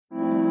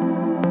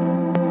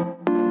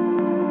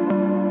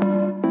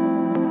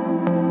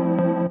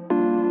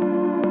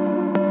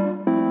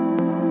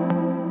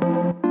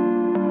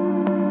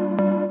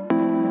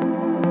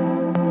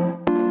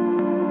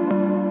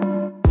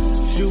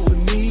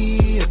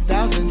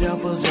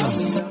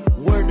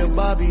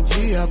Bobby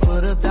G, I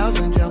put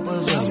 1,000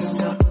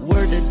 jumpers up.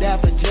 Word to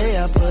Dapper J,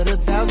 I put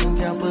 1,000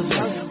 jumpers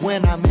up.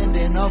 When I'm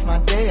ending off my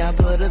day, I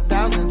put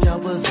 1,000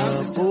 jumpers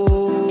up.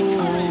 Ooh.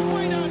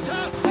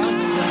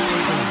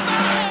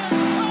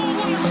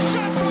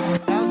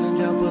 1,000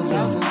 jumpers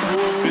up.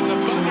 In the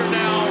Thunder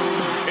now,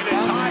 in a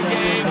tie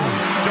game.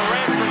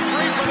 Durant for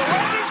three for the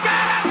win. He's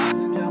got it!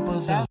 1,000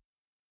 jumpers up.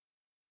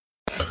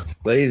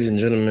 Ladies and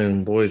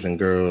gentlemen, boys and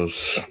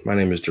girls, my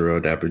name is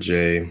Jarrell Dapper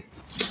J.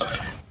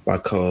 My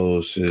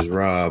co-host is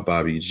Rob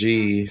Bobby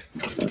G.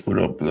 What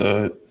up,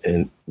 blood?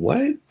 And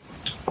what?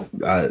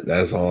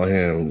 That's all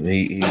him.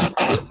 He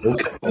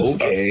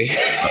okay.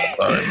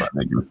 Sorry, my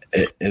nigga.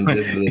 And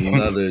this is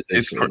another.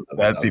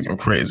 That's even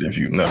crazy if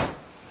you know.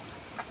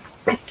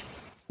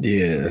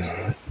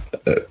 Yeah.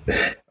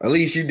 At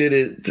least you did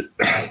it.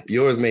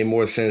 Yours made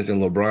more sense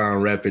than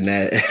LeBron rapping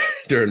that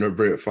during the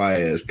Brent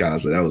Faiyaz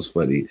concert. That was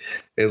funny.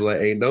 It's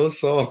like, ain't no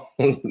song.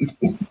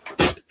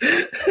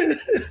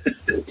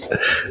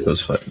 It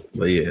was funny.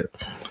 But yeah.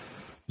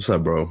 What's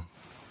up, bro?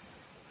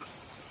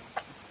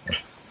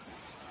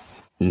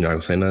 You not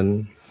gonna say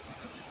nothing?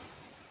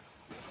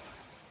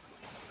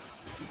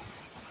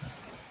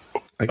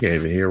 I can't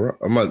even hear.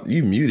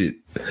 You muted.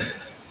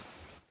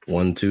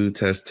 1 2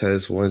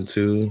 test 1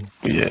 2.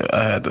 Yeah,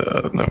 I had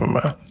to. Never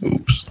mind.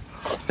 Oops.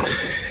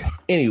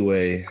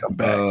 Anyway, I'm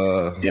back.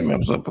 Yeah, man,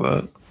 what's up,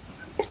 blood?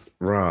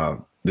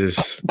 Rob,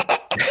 this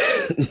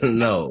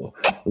no,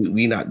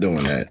 we not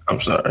doing that.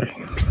 I'm sorry.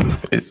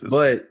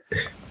 But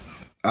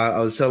I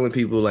was telling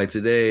people like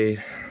today,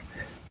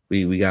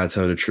 we gotta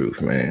tell the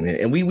truth, man,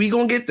 and we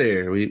gonna get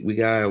there. We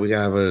have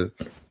to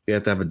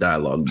have a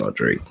dialogue about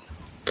Drake.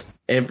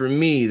 And for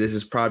me, this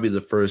is probably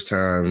the first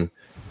time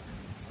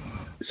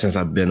since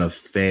I've been a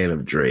fan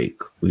of Drake,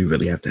 we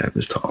really have to have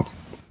this talk.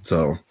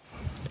 So,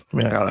 I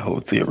mean, I got a whole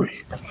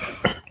theory.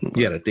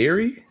 You got a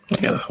theory? I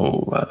got a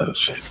whole lot of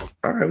shit.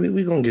 All right,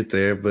 we gonna get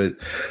there, but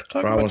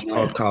I want to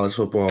talk college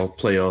football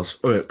playoffs.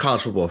 Or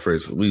college football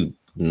first. We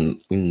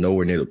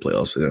nowhere near the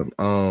playoffs for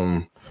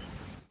them.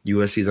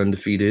 USC's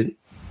undefeated.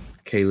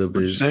 Caleb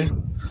is. I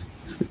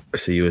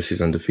say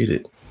USC's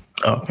undefeated.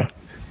 Oh, okay.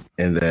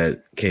 And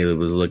that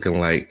Caleb is looking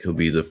like he'll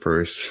be the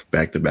first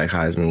back-to-back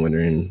Heisman winner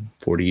in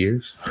 40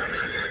 years.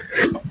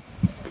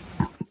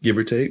 Give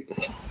or take.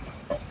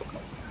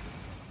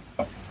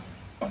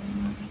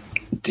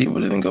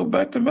 Tebow didn't go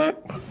back-to-back?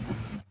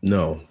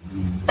 No.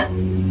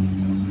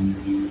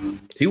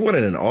 He won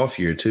in an off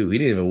year, too. He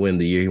didn't even win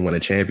the year he won a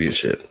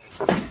championship.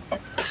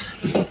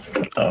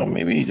 Oh,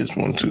 maybe he just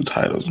won 2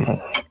 titles.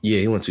 No? Yeah,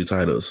 he won 2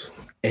 titles.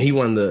 And he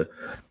won the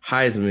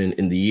Heisman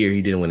in the year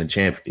he didn't win a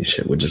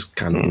championship, which is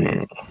kind of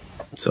weird.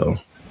 So,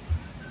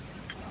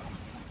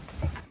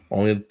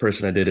 only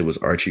person that did it was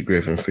Archie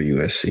Griffin for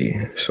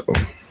USC. So,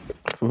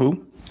 for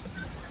who?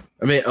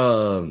 I mean,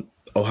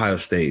 Ohio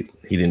State.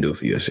 He didn't do it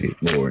for USC.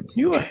 Lord,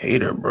 you a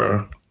hater,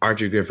 bro.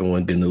 Archie Griffin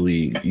went in the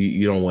league.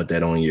 You don't want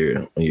that on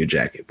your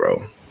jacket,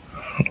 bro.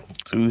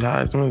 2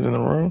 Heismans in a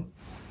row.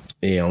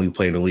 Yeah, only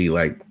played in the league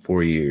like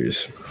 4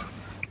 years.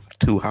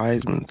 2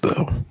 Heismans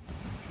though.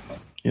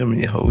 You know how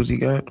many hoes he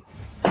got?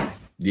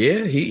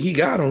 Yeah, he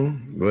got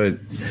them, but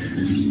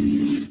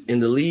in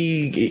the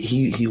league,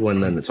 he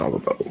wasn't nothing to talk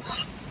about.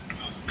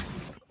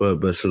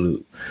 But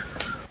salute.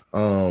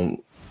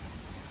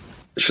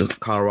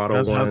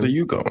 Colorado won. How's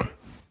you going?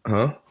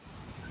 Huh?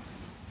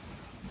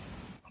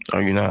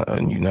 Are you not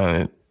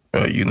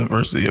at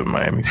University of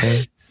Miami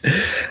fan?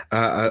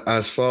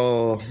 I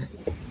saw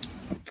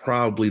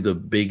probably the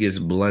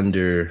biggest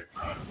blunder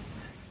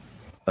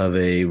of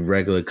a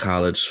regular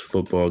college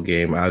football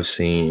game I've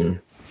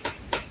seen.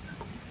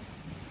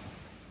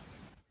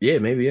 Yeah,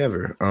 maybe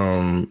ever.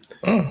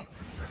 The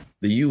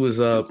U was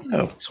up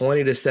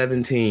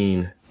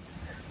 20-17,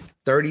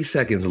 30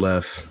 seconds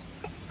left.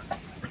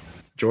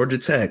 Georgia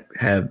Tech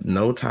had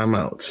no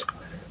timeouts.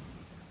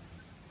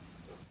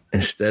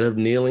 Instead of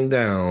kneeling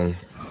down,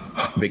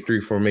 victory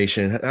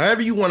formation,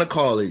 however you want to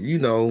call it,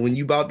 when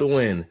you about to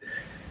win,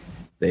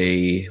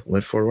 they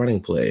went for a running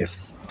play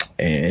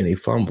and they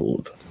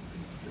fumbled.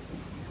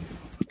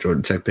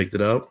 Georgia Tech picked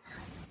it up.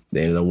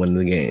 They ended up winning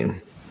the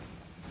game.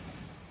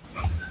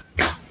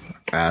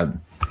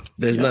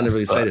 There's nothing to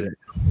really say to that.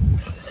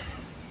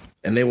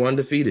 And they were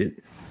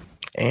undefeated.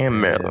 And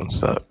Maryland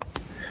sucked.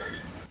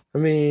 I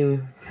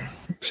mean,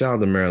 shout out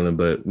to Maryland,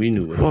 but we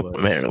knew what it was.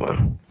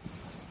 Maryland.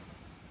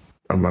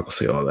 I'm not going to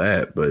say all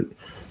that, but...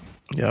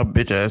 Y'all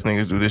bitch-ass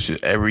niggas do this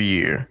shit every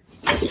year.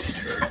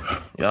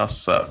 Y'all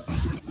suck.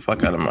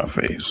 Fuck out of my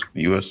face.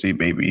 USC,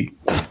 baby.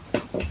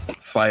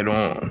 Fight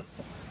on.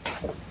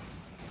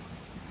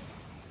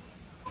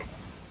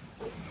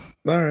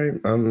 All right.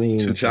 I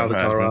mean, shout out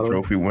to Colorado.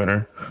 Trophy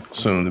winner,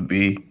 soon to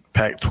be.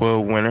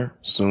 Pac-12 winner,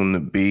 soon to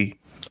be.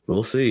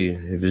 We'll see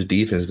if his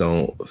defense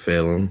don't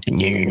fail him.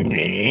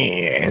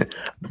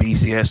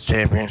 BCS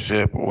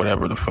championship or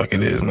whatever the fuck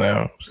it is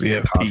now.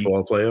 CFP. College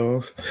football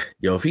playoff.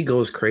 Yo, if he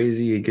goes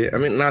crazy again, I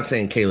mean, not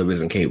saying Caleb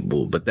isn't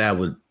capable, but that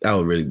would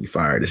really be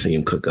fire to see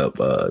him cook up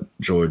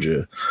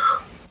Georgia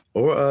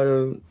or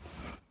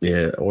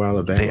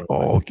Alabama. They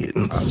all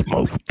getting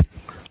smoked.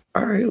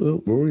 All right,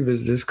 we'll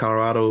revisit this.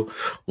 Colorado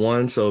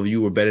won, so if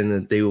you were betting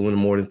that they would win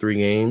more than 3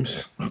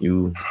 games,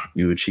 you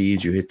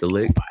achieved, you hit the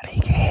lick.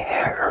 Nobody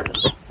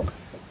cares.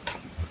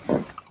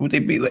 Who they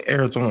beat? Like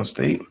Arizona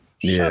State?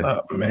 Yeah. Shut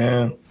up,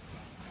 man.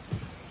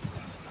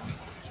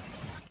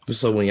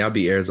 So when y'all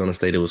beat Arizona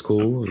State, it was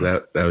cool? Is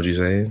that what you're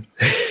saying?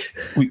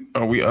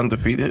 Are we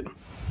undefeated?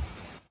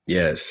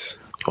 Yes.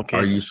 Okay.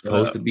 Are you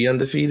supposed to be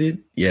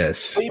undefeated?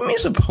 Yes. What do you mean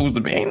supposed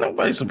to be? Ain't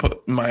nobody supposed.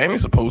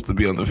 Miami's supposed to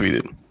be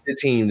undefeated. The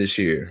team this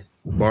year.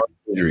 Bar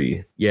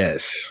injury.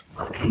 Yes.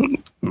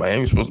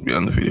 Miami's supposed to be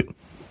undefeated.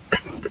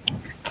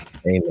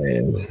 Hey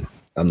man,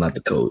 I'm not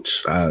the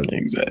coach.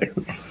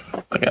 Exactly.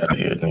 I got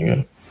here,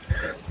 nigga.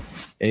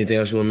 Anything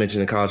else you want to mention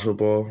in college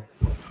football?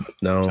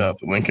 No. Shout out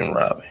to Lincoln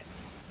Riley.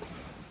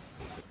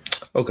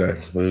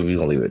 Okay, we're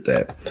gonna leave it at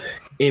that.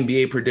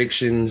 NBA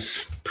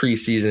predictions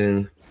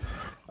preseason.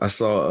 I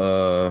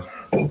saw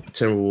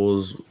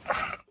Timberwolves.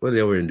 What are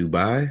they over in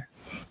Dubai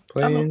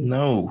playing? I don't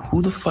know.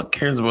 Who the fuck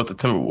cares about the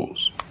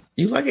Timberwolves?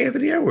 You like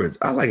Anthony Edwards?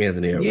 I like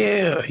Anthony Edwards.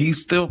 Yeah, he's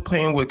still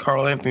playing with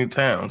Karl Anthony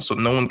Towns, so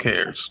no one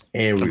cares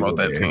about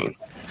that team.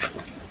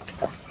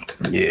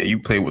 Yeah, you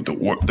play with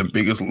the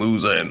biggest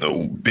loser and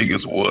the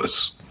biggest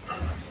wuss.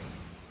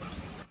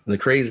 And the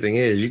crazy thing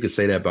is, you could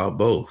say that about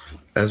both.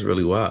 That's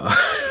really wild.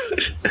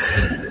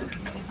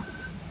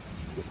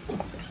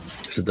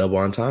 It's a double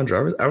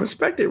entendre. I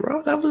respect it,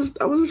 bro. That was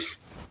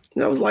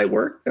light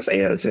work. That's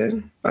 8 out of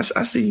 10. I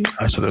see you.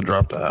 I should have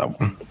dropped the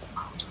album.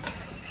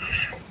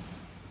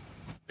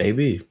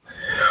 Maybe.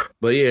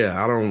 But yeah,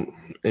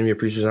 NBA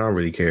preseason, I don't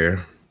really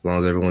care. As long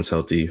as everyone's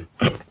healthy.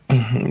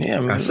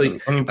 Yeah, I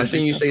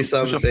seen you say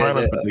something. What's your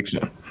final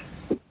prediction?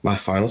 My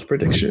finals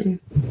prediction?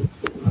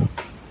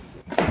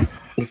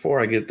 Before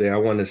I get there, I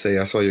want to say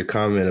I saw your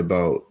comment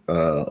about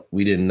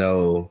we didn't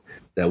know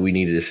that we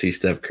needed to see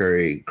Steph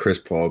Curry, Chris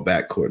Paul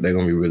backcourt. They're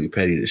going to be really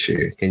petty this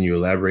year. Can you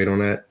elaborate on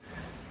that?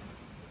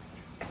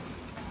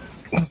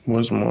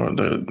 What's more,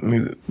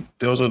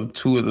 those are the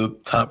 2 of the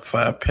top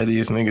 5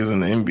 pettiest niggas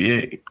in the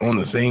NBA on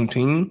the same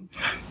team.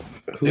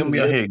 They'll be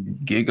out here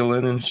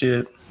giggling and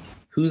shit.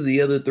 Who's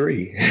the other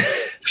 3?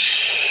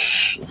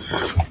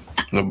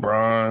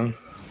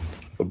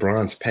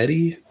 LeBron's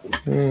petty?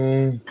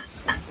 I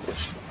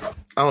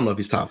don't know if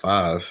he's top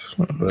 5,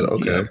 but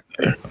okay.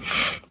 Yeah.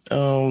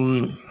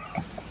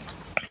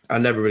 I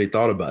never really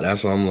thought about it.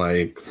 That's why I'm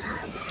like...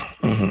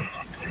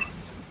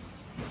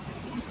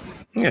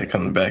 You gotta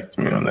come back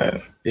to me on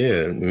that.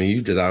 Yeah, I mean,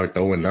 you just out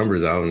throwing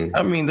numbers out. And,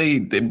 I mean,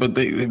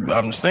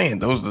 I'm saying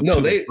those are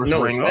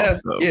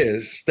the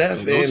 2.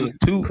 Steph those and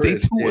 2.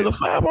 Chris, they 2 of the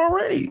 5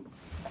 already.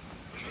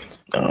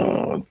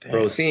 Oh, damn.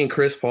 Bro, seeing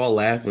Chris Paul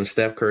laugh when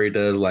Steph Curry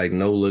does like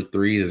no look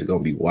threes is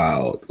gonna be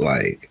wild.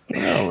 Like,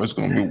 no, it's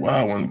gonna be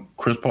wild when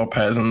Chris Paul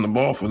passes him the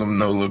ball for them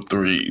no look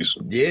threes.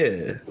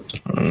 Yeah,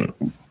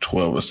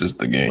 12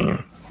 assists a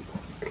game.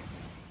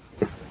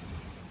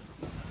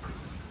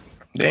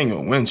 They ain't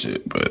gonna win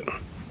shit, but.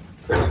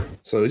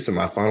 So these are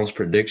my finals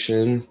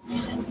prediction.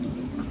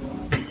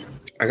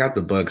 I got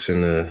the Bucks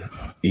in the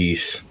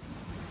East.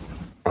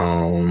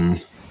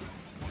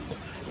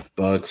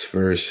 Bucks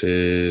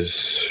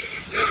versus.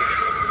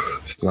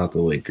 It's not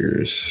the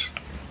Lakers.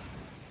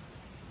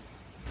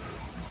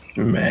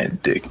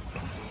 Mad dick.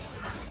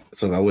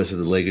 So if I went to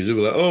the Lakers, you'd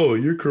be like, "Oh,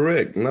 you're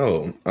correct."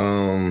 No.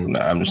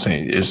 Nah, I'm just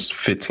saying it's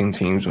 15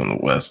 teams on the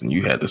West, and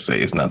you had to say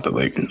it's not the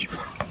Lakers.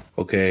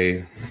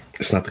 Okay,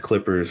 it's not the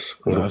Clippers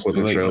or the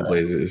Portland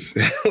Trailblazers.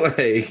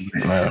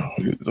 Wow,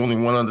 there's only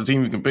one other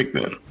team you can pick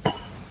then.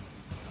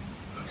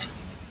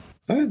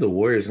 I think the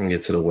Warriors can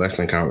get to the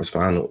Western Conference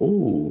Final.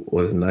 Ooh,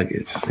 or the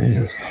Nuggets.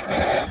 Yeah.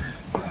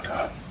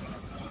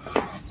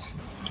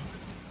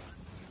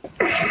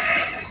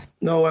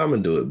 No, I'm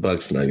gonna do it.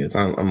 Bucks Nuggets.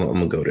 I'm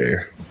gonna go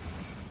there.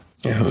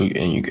 Yeah, who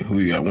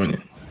you got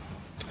winning?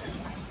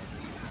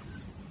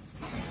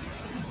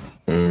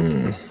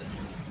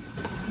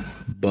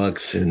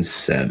 Bucks in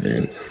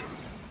 7.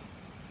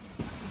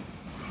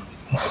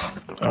 All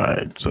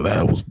right, so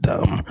that was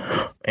dumb.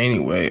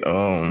 Anyway,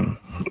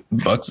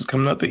 Bucks is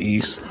coming out the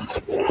East.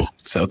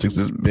 Celtics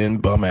has been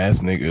bum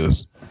ass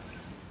niggas.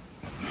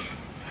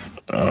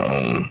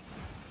 The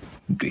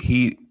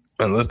Heat,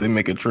 unless they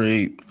make a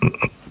trade,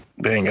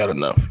 they ain't got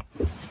enough.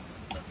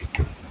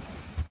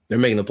 They're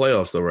making the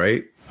playoffs though,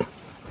 right?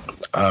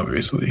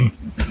 Obviously.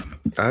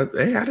 I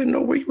didn't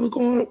know where you was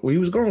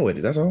going with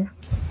it. That's all.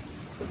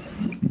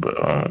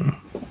 But I'm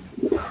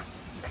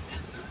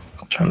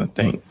trying to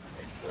think.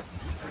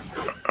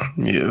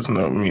 Yeah,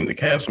 the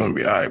Cavs gonna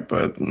be all right,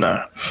 but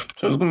nah.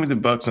 So it's gonna be the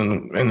Bucks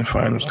in the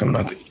finals coming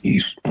out the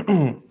East. We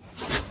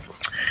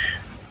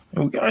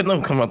already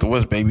know coming out the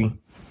West, baby.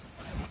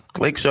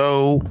 Lake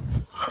Show.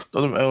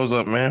 Throw them L's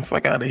up, man.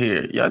 Fuck out of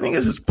here. Y'all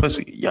niggas is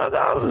pussy.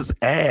 Y'all is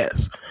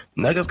ass.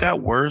 Nuggets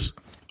got worse.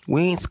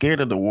 We ain't scared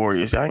of the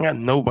Warriors. Y'all ain't got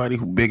nobody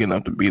who big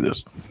enough to beat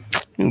us.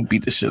 We can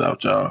beat the shit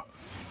out y'all.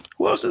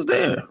 Who else is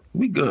there?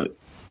 We good.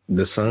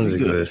 The Suns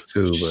exist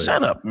too, but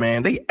shut up,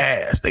 man. They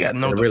ass. They got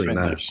no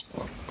defenders.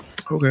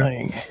 Really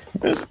okay.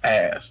 It's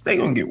ass. They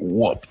gonna get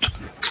whooped.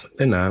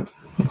 They're not.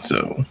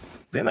 So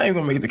They're not even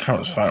gonna make the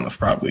conference finals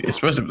probably,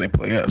 especially if they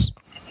play us.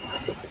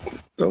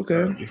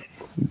 Okay.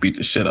 Beat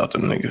the shit out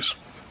them niggas.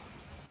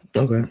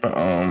 Okay. But,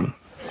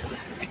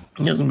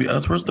 it's gonna be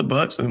us versus the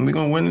Bucks, and we're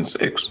gonna win in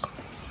 6.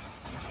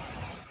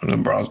 And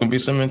LeBron's gonna be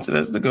cemented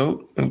as the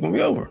GOAT, and it's gonna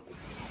be over.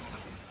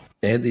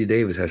 Anthony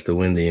Davis has to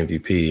win the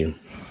MVP.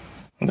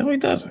 No, he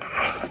doesn't.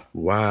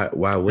 Why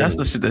win? That's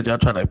the shit that y'all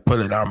try to put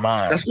in our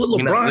minds. That's what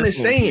LeBron is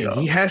saying.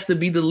 He has to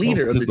be the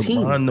leader of the team.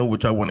 LeBron know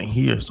what y'all want to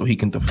hear, so he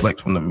can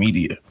deflect from the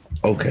media.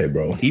 Okay,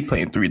 bro. He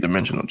playing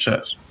 3-dimensional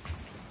chess.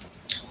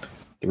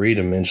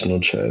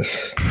 3-dimensional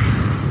chess.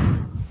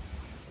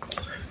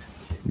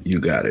 You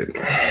got it.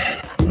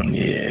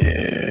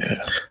 Yeah.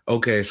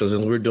 Okay, so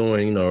since we're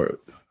doing,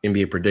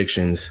 NBA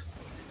predictions,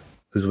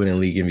 who's winning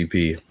league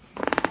MVP?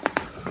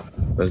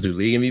 Let's do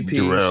league MVP.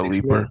 Jarrell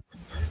Leaper.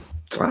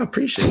 I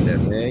appreciate that,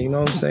 man. You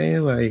know what I'm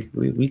saying? Like,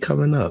 we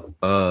coming up.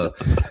 So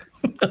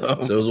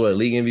it was what?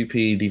 League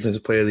MVP,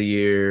 Defensive Player of the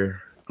Year,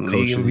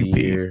 Coach of the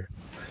Year.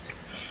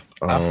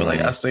 I feel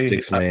like I say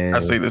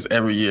this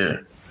every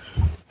year,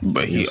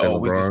 but he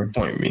always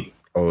disappoint me.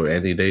 Oh,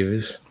 Anthony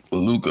Davis?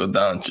 Luka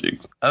Doncic.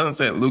 I haven't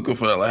said Luka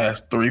for the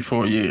last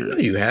 3-4 years. No,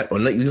 you have.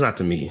 Well, he's not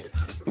to me.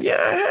 Yeah,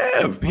 I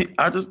have.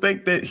 I just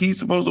think that he's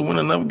supposed to win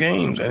enough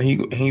games, and he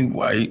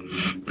white,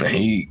 and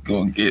he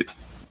gonna get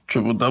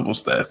triple-double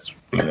stats.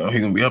 He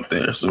gonna be up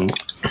there. So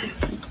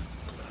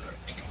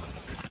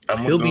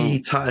he'll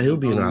be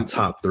in our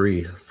top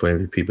 3 for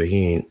MVP, but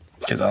he ain't.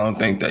 Because I don't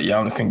think that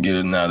Giannis can get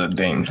it now that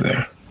Dame's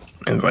there,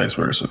 and vice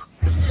versa.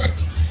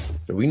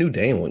 We knew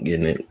Dame wasn't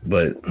getting it,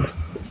 but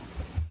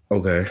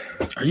okay.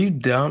 Are you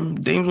dumb?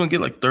 Dame's gonna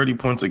get like 30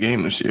 points a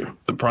game this year.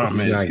 The problem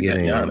is he's not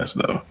Giannis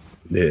though.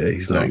 Yeah,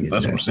 he's not getting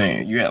that's that. what I'm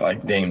saying. You had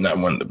like Dame not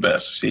one of the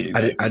best. Shit,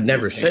 I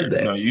never said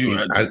that. No,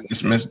 I just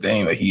dismissed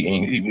Dame like he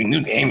ain't. We knew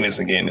Dame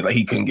wasn't getting it. Like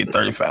he couldn't get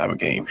 35 a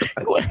game.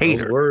 You a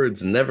hater. The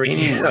words never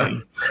anyway.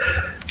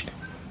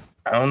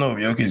 I don't know if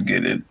Jokic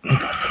get it.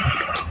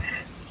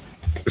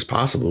 It's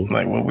possible.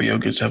 Like what would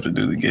Jokic have to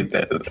do to get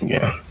that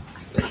again?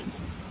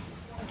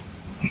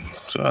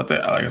 So I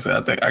think, like I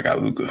said, I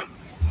got Luka.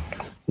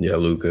 Yeah,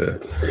 Luka.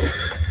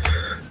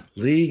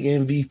 League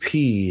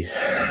MVP.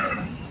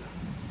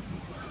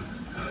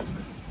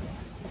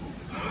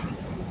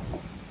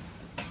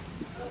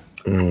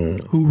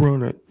 Who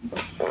run it?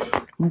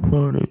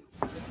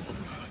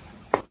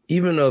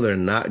 Even though they're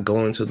not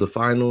going to the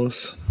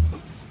finals,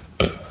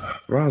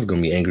 Rob's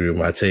gonna be angry with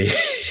my take.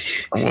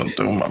 I'm gonna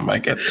throw my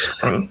mic at the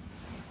screen.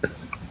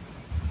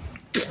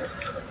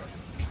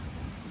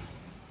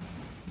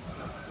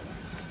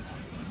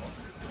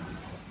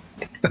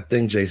 I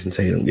think Jason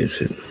Tatum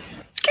gets it.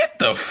 Get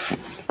the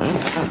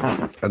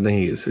I think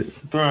he gets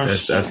it. Bro,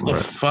 that's the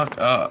fuck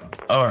up.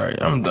 All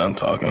right, I'm done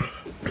talking.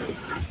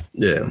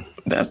 Yeah.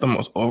 That's the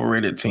most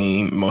overrated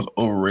team, most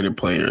overrated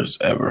players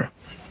ever.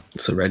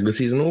 It's a regular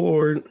season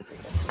award.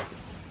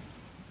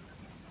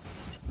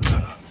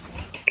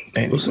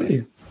 Anyway, we'll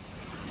see.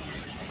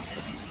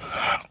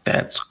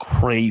 That's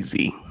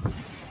crazy.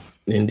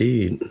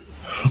 Indeed.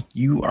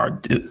 You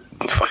are...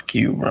 fuck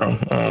you, bro.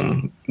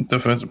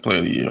 Defensive Player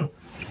of the Year.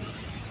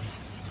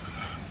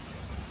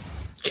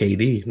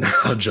 KD. No,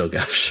 I'll joke.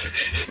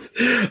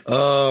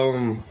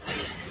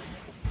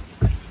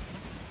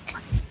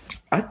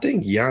 I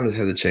think Giannis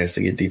has a chance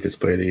to get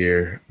Defensive Player of the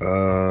Year.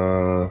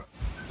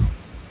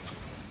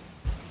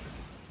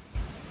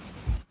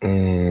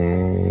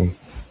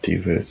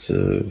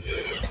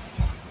 Defensive.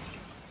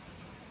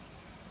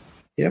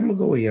 Yeah, I'm gonna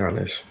go with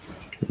Giannis.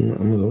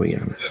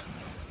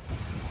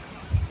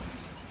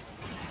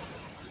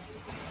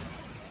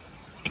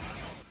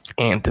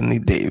 Anthony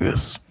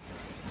Davis.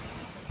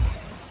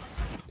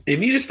 If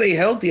you just stay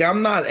healthy,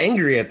 I'm not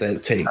angry at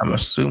that take. I'm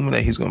assuming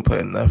that he's going to play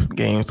enough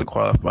games to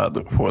qualify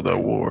for the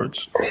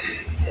awards.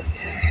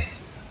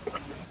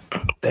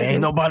 There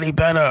ain't nobody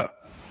better.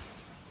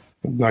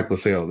 I'm not going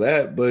to say all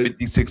that, but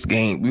 56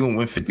 games. We going to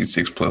win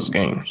 56 plus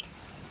games.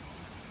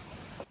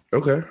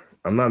 Okay.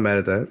 I'm not mad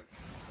at that.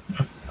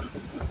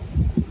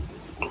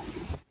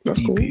 That's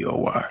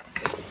DPOY.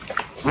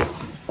 Cool.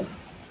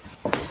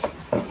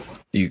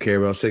 Do you care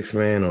about six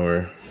man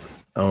or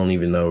I don't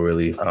even know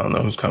really? I don't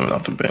know who's coming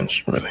off the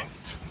bench really.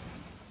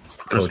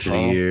 Coach of the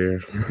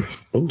year.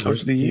 Ooh,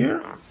 Coach of the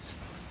year?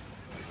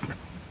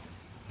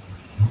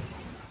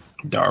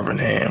 Darvin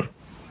Ham.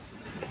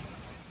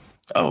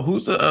 Oh,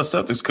 who's the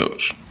Celtics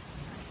coach?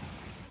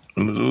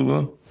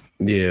 Missoula?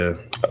 Yeah.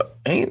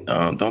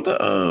 Don't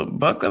the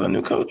Bucks have a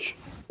new coach?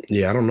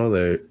 Yeah, I don't know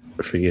that.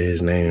 I forget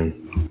his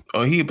name.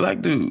 Oh, he a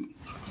black dude.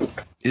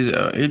 Is it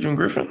Adrian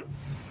Griffin?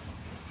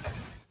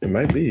 It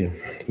might be.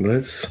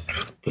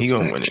 He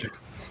gonna win it.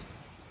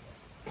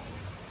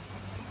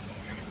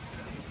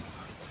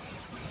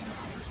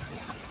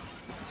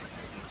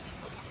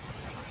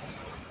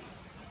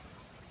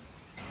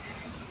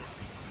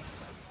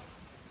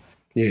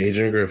 Yeah,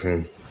 Adrian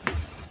Griffin.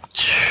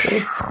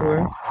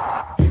 All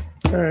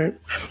right.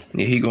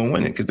 Yeah, he gonna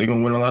win it because they're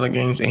gonna win a lot of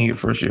games and he's a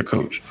first year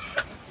coach.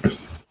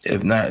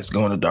 If not, it's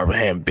going to Darvin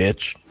Ham,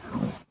 bitch.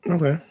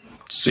 Okay.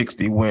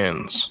 60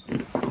 wins.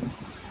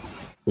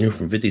 You're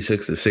from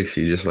 56 to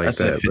 60, just like I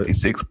said that.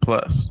 56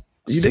 plus.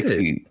 You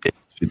 60 is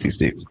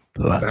 56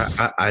 plus.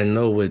 I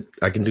know what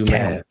I can do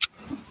math.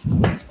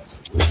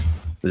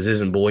 This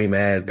isn't boy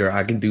math, girl.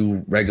 I can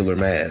do regular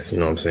math. You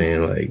know what I'm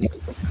saying? Like,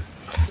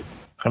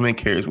 how many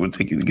carries would it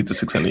take you to get to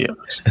 600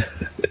 yards?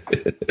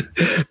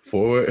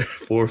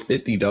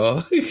 450,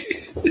 dog.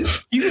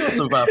 You gonna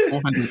survive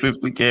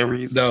 450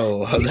 carries?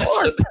 No, I'm not.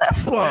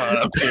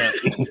 Teflon,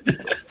 apparently.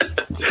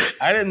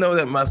 I didn't know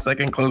that my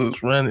second closest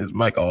friend is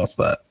Mike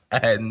Allstott. I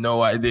had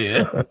no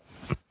idea.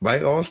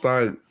 Mike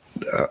Allstott,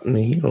 I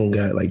mean, he don't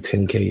got like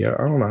 10K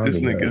yards. I don't know how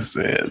This many nigga yards.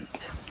 said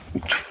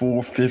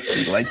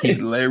 450, like he's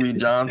Larry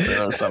Johnson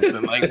or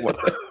something. Like, what?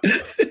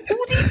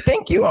 Who do you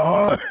think you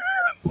are?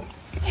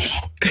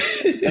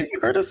 Have you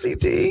heard of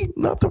CTE?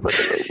 Not the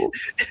record label.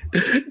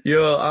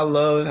 Yo, I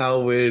love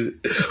how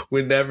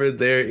whenever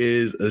there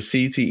is a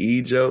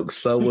CTE joke,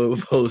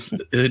 someone posts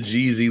a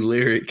Jeezy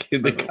lyric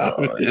in the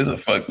comments. It's a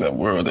fucked up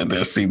world that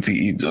there's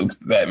CTE jokes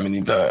that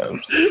many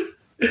times.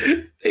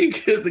 They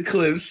get the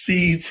clip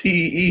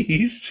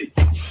CTE.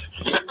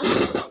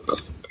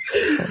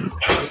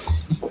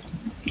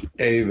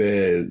 Hey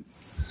man.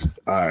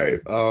 All right.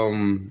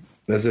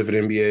 That's it for the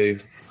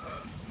NBA.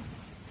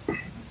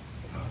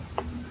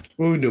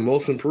 What we do?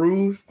 Most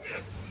improved?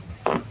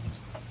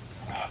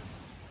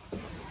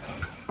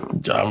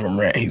 John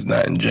Morant, he's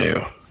not in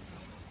jail.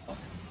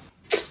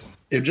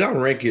 If John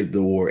Morant get the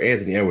award,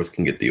 Anthony Edwards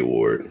can get the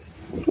award.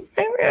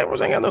 Anthony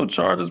Edwards ain't got no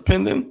charges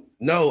pending.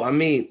 No, I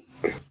mean,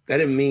 that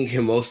didn't mean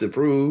him most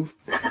improved.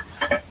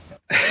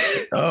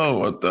 Oh,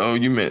 what though?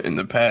 You meant in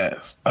the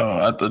past. Oh,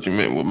 I thought you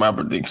meant with my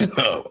prediction.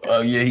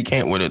 Oh yeah, he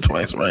can't win it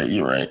twice, right?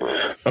 You're right.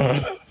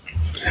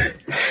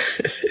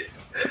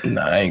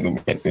 Nah, I ain't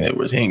gonna get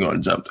Edwards. He ain't gonna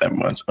jump that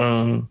much.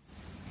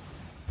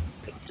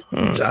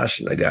 Josh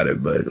shouldn't have got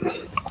it, but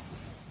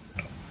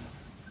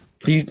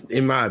he's,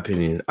 in my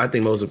opinion, I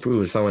think most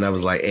improved is someone that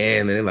was like,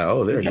 and then they're like,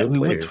 oh, they're a good we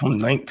player. went from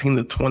 19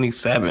 to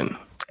 27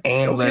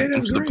 and led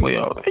into the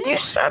playoffs. You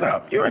shut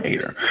up. You're a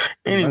hater.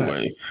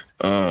 Anyway,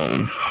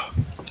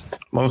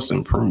 most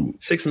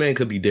improved. Six man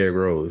could be Derrick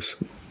Rose.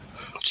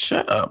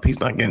 Shut up.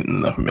 He's not getting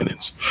enough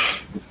minutes.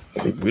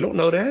 We don't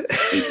know that.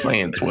 He's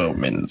playing 12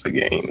 minutes a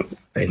game.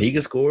 And he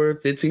can score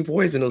 15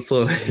 points in those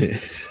 12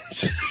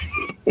 minutes.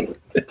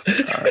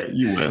 All right,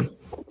 you win.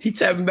 He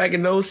tapping back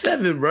in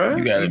 07, bro.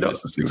 You got to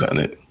miss the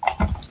 600.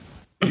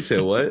 You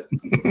said what?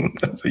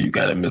 So you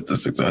got to miss the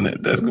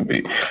 600. That's going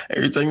to be,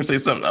 every time you say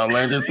something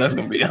outlandish, that's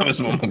going to be how much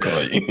I'm going to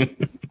call you.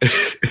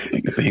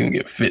 You can say you can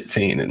get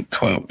 15 and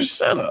 12.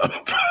 Shut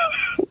up.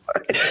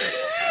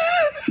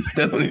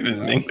 That don't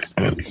even make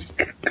sense.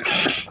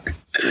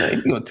 Like,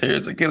 you gonna tear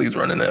his Achilles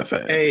running that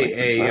fast.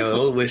 Hey, yo,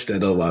 don't wish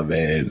that on my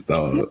man's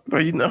dog. Bro,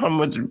 you know how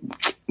much,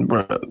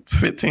 bro,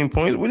 15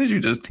 points? What did you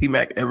just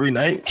T-Mac every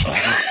night?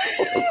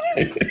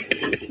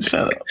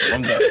 Shut up.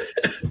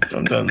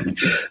 I'm done.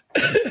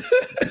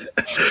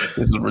 This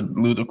is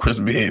ludicrous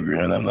behavior,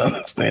 and I'm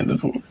not standing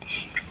for it.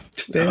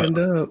 Stand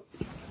up.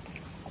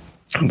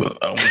 But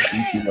I'm gonna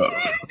beat you up.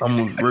 I'm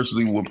gonna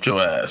virtually whoop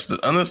your ass.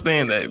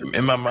 Understand that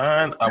in my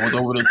mind, I was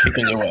over there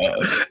kicking your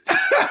ass.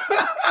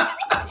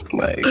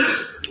 Like,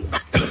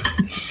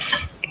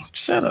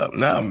 shut up.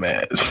 Now I'm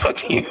mad.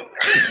 Fuck you,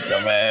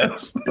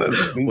 dumbass.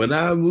 When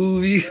I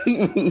move you,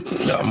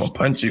 No, I'm gonna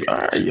punch you. All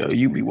right, yo,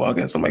 you be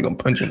walking, somebody gonna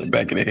punch you in the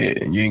back of the head,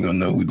 and you ain't gonna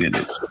know who did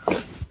it.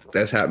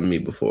 that's happened to me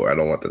before. I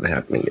don't want that to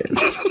happen again.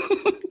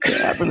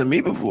 It happened to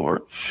me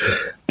before.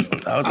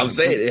 I'm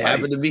saying it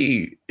happened to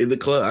me in the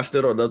club. I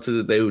still don't know to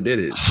this day who did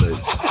it.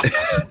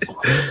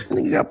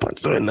 But You got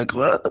punched in the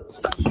club.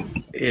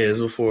 yeah, it's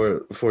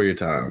before your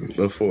time.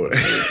 Before.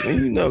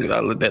 You know, I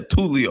let that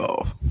Thule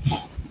off.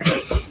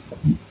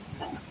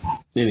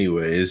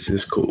 Anyway,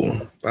 it's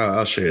cool.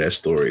 I'll share that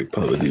story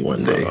publicly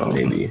one day.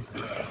 Maybe.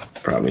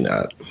 Probably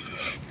not.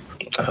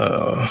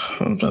 I'm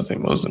trying to say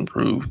most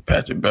improved.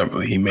 Patrick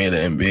Beverly, he made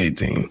an NBA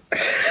team.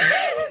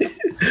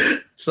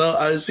 So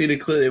I see the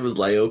clip. It was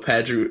like, oh,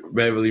 Patrick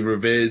Beverly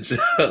revenge.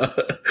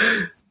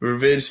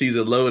 Revenge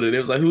season loaded. It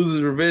was like, who's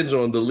his revenge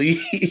on? The league?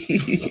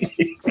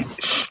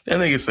 That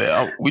nigga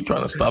said, we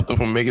trying to stop them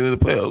from making it to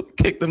the playoffs.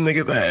 Kick them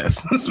niggas'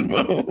 ass.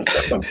 What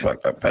the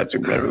fuck up,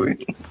 Patrick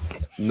Beverly?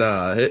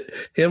 Nah,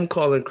 him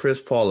calling Chris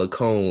Paul a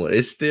cone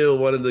is still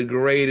one of the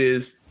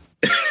greatest.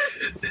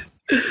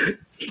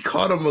 He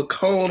called him a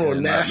cone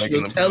on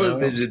national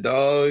television,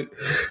 dog.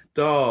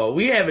 Dog,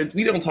 we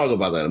don't talk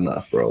about that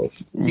enough, bro.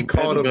 He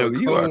called him a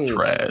cone. You are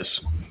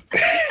trash.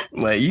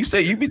 Like, you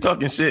say you be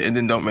talking shit and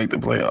then don't make the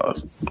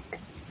playoffs.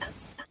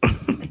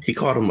 He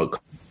called him a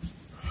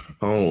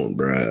cone,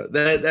 bro.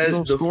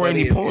 That's the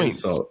funniest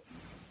insult.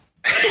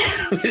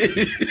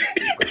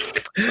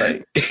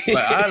 Like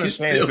I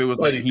understand if it was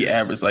funny. Like he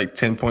averaged like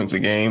 10 points a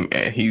game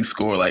and he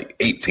scored like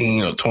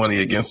 18 or 20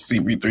 against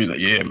CP3. Like,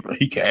 yeah, bro,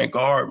 he can't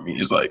guard me.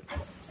 It's like,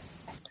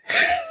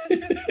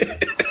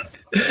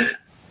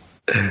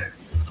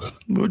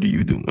 what are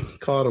you doing?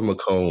 Called him a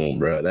cone,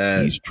 bro.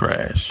 He's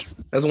trash.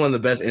 That's one of the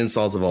best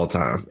insults of all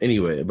time.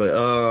 Anyway,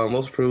 but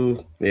most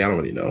improved, yeah, I don't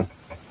really know.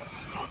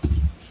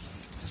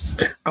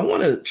 I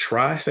want to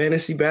try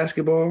fantasy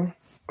basketball.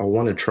 I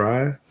want to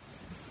try.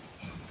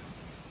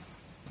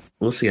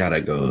 We'll see how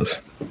that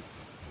goes.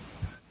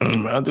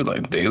 I do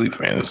like daily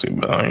fantasy,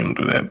 but I don't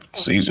do that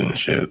season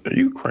shit. Are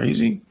you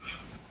crazy?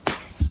 I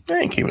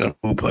ain't keeping up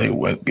who play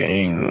what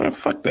game.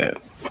 Fuck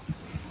that.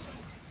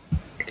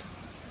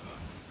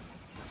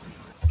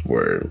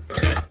 Word.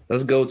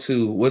 Let's go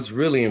to what's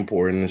really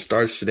important. It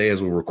starts today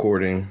as we're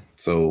recording.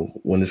 So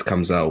when this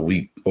comes out,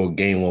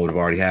 game one would have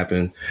already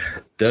happened.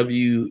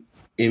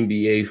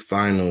 WNBA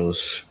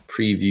Finals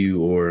preview,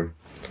 or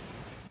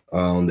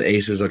the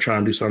Aces are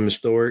trying to do something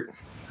historic.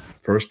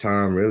 First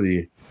time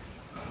really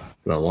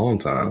in a long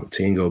time.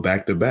 Team go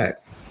back to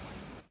back.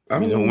 I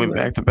don't know who went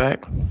back to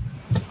back.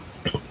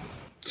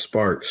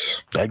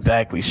 Sparks.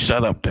 Exactly.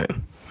 Shut up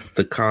then.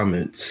 The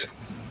Comets.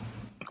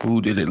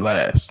 Who did it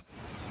last?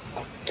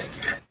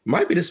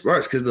 Might be the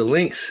Sparks, because the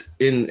Lynx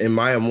in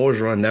Maya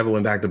Moore's run never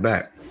went back to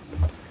back.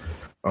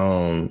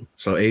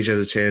 So Asia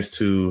has a chance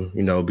to,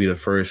 be the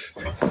first.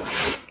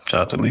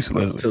 Shout out to Lisa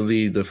Leslie. To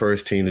lead the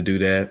first team to do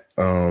that.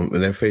 And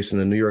they're facing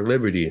the New York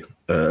Liberty,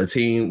 a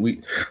team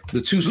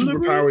the two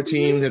superpower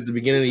teams at the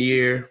beginning of the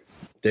year.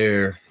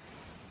 They're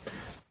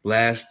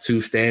last two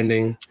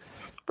standing.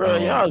 Bro,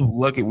 y'all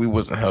lucky we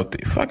wasn't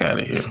healthy. Fuck out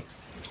of here.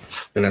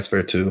 And that's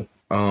fair too.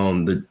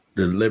 The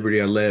Liberty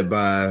are led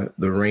by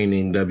the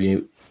reigning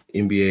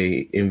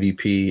WNBA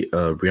MVP,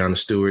 Breanna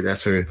Stewart.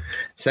 That's her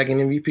second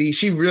MVP.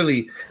 She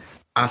really,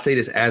 I say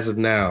this as of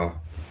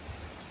now,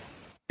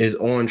 is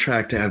on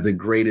track to have the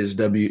greatest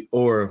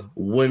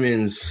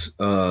women's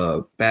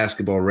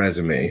basketball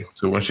resume.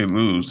 So when she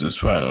loses this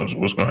finals,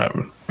 what's gonna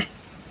happen?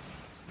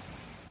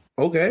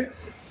 Okay.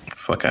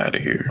 Fuck out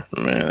of here,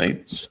 man.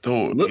 They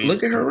stole.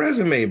 Look at her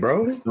resume,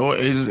 bro. Stole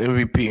Asia's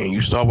MVP, and you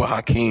saw what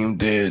Hakeem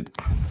did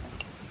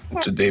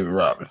to David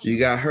Robinson. You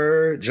got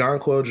her,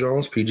 Jonquel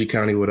Jones, PG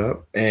County, what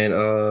up, and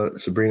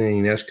Sabrina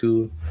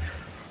Ionescu.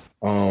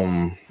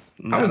 I'm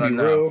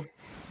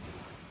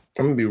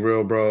gonna be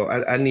real, bro.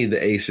 I need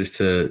the Aces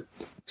to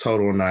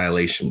total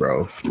annihilation,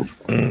 bro,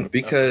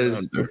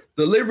 because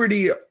the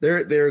Liberty,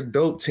 they're a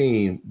dope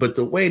team, but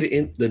the way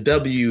the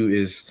W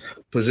is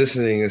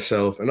positioning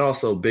itself, and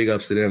also big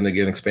ups to them to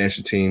get an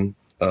expansion team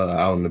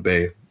out in the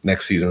Bay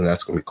next season.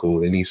 That's gonna be cool.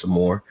 They need some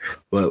more,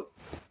 but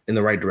in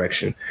the right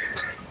direction.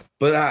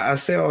 But I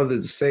say all that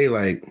to say,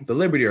 like, the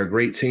Liberty are a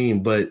great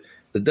team, but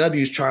the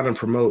W is trying to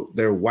promote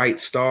their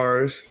white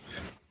stars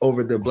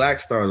over the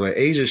black stars. Like,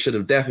 Asia should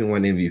have definitely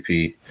won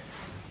MVP.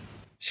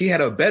 She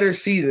had a better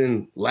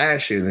season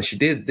last year than she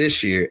did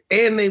this year,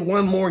 and they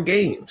won more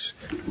games.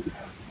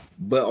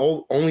 But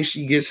only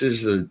she gets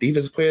as the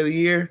defensive player of the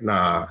year?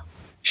 Nah,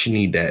 she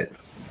need that.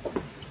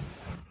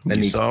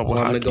 You saw what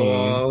Hakeem go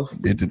off.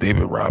 Did to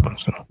David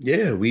Robinson.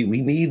 Yeah, we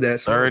need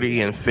that.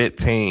 30 and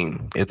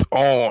 15. It's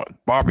on.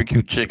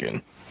 Barbecue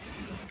chicken.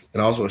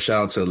 And also a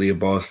shout out to Leah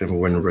Boston for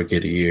winning Rookie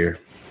of the Year.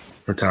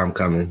 Her time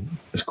coming.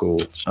 It's cool.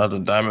 Shout out to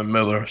Diamond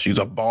Miller. She's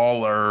a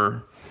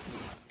baller.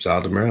 Shout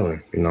out to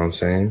Maryland. You know what I'm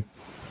saying?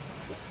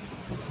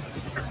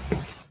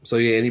 So,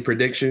 yeah, any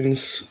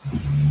predictions?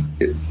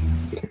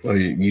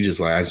 You just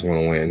like, I just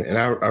want to win. And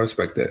I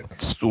respect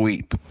that.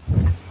 Sweep.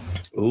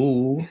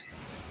 Ooh.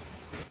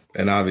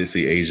 And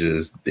obviously, Asia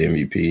is the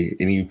MVP.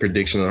 Any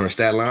prediction on her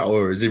stat line,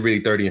 or is it really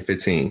 30 and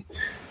 15?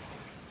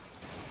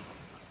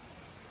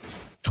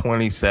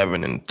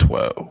 27 and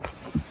 12.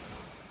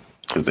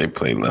 Because they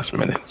played less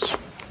minutes.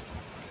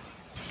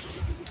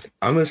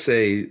 I'm going to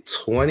say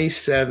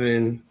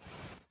 26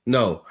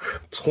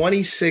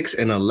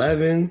 and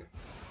 11.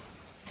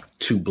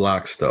 2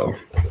 blocks, though.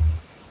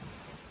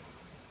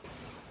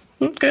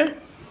 Okay.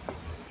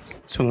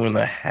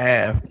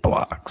 2.5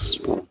 blocks.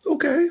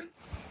 Okay.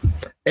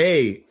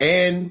 Hey,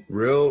 and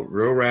real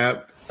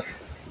rap.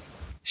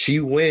 She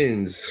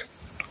wins.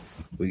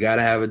 We got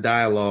to have a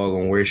dialogue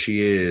on where she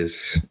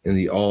is in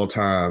the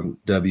all-time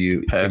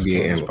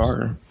WNBA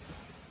analyst.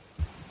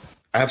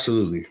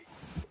 Absolutely.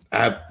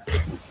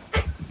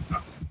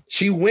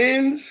 She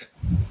wins.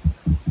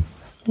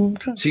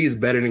 Okay. She's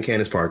better than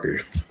Candace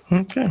Parker.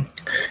 Okay.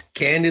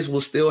 Candace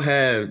will still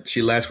have.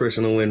 She last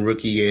person to win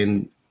rookie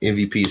and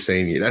MVP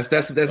same year.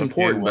 That's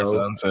important,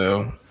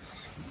 though.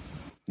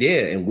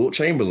 Yeah, and Wilt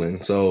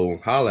Chamberlain. So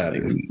holla at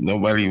him.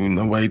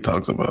 Nobody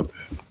talks about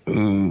that.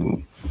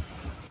 Ooh.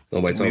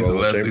 Nobody talks about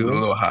Wilt Chamberlain. A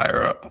little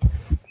higher up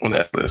on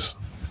that list.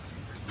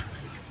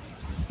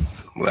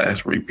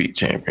 Last repeat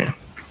champion.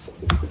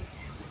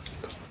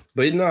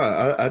 But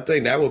no, I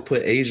think that would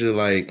put Asia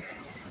like,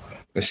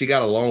 and she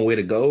got a long way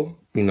to go.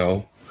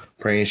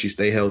 Praying she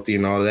stay healthy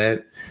and all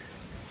that.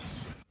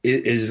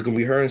 It's just gonna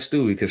be her and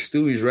Stewie, because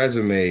Stewie's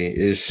resume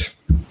is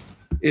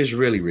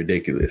really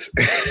ridiculous.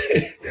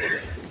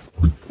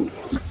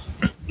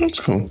 That's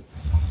cool.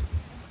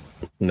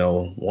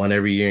 One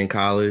every year in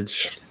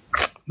college.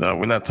 No,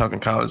 we're not talking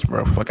college,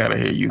 bro. Fuck out of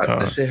here,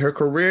 UConn. I said her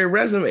career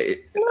resume.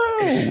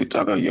 No, we're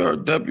talking your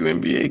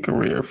WNBA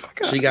career.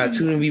 She got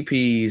 2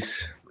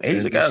 MVPs.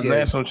 Asia got a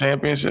national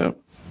championship.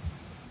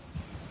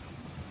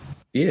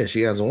 Yeah,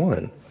 she has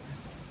 1.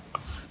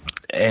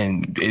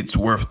 And it's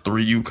worth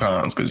 3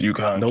 UConns because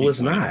UConn. No, it's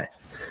not.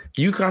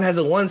 UConn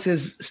hasn't won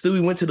since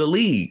Stewie went to the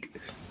league.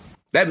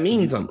 That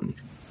means something.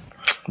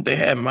 They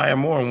had Maya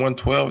Moore and won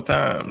 12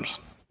 times.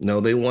 No,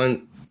 they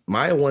won.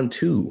 Maya won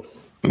 2.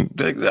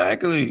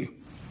 Exactly.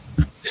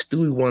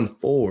 Stewie won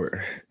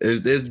 4.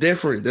 There's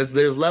different.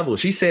 There's levels.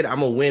 She said, "I'm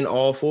gonna win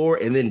all 4,"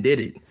 and then did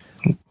it.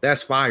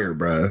 That's fire,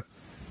 bro.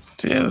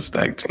 She had a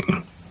stacked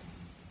team.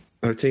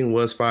 Her team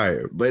was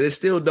fire, but it's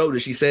still dope that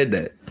she said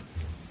that.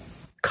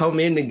 Come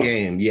in the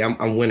game, yeah,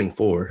 I'm winning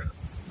 4,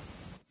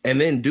 and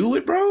then do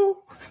it, bro.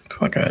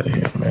 Fuck out of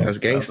here, man. That's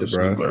gangster,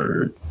 bro.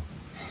 Bird.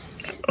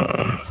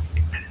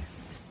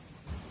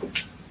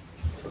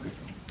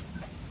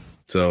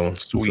 So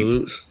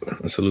Sweet.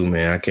 salute,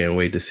 man. I can't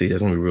wait to see.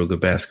 That's gonna be real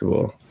good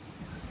basketball.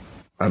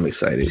 I'm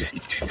excited.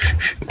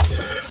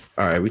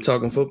 All right, we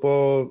talking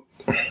football.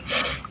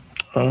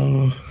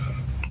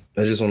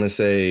 I just want to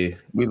say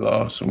We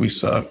lost. We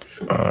suck.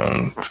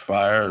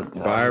 Fire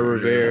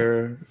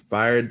Rivera,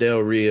 fire Del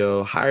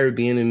Rio, hire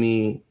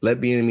Bieniemy, let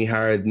Bieniemy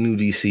hire a new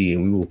DC,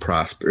 and we will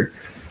prosper.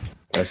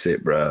 That's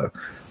it, bro.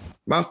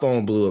 My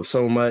phone blew up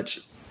so much.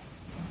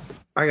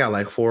 I got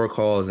like 4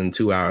 calls in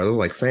 2 hours. I was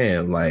like,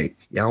 fam, like,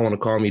 y'all want to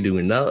call me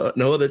doing no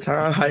other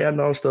time? How y'all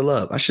know I'm still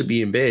up? I should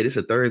be in bed. It's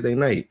a Thursday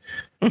night.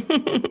 Yeah,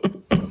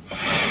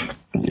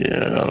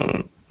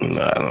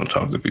 I don't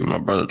talk to people. My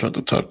brother tried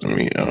to talk to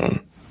me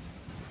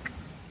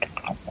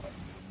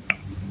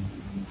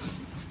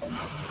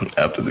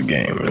after the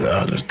game, and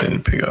I just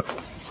didn't pick up.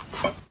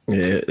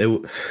 Yeah,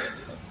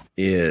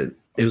 it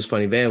was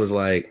funny. Van was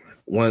like,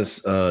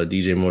 once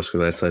DJ Moore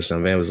scored that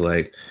touchdown, Van was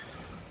like,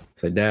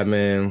 Dad,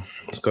 man,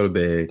 let's go to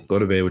bed. Go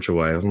to bed with your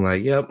wife. I'm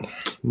like, yep, I'm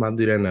about to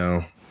do that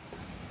now.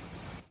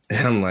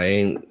 And I'm like,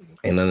 ain't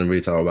nothing to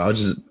really talk about. I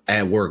was just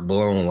at work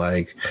blown,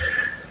 like,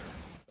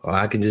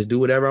 I can just do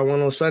whatever I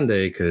want on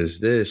Sunday because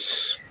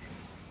this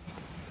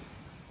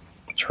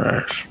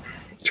Trash.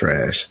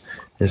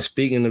 And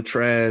speaking of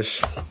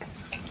trash,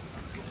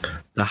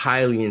 the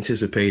highly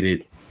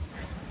anticipated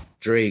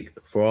Drake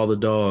for All the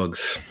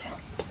Dogs.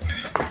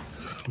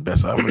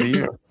 Best album of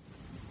the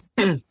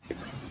year.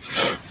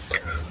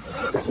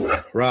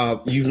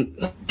 Rob,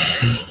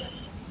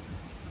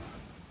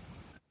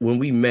 when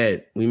we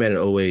met in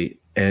 2008,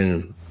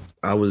 and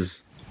I'm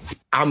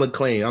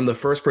the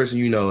first person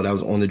you know that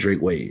was on the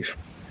Drake wave.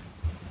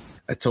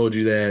 I told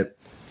you that.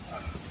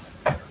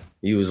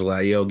 You was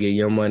like, yo, get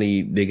your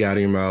money, dig out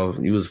of your mouth.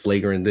 You was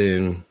flagrant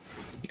then.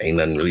 Ain't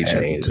nothing really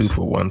changed.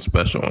 2-for-1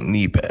 special on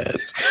knee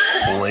pads.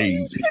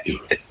 Crazy.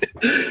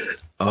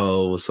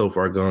 Oh, So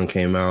Far Gone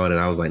came out,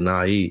 and I was like,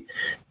 nah, he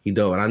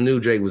dope. And I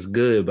knew Drake was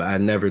good, but I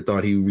never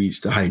thought he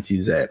reached the heights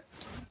he's at,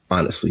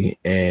 honestly.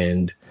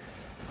 And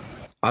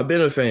I've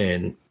been a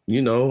fan.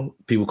 You know,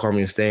 people call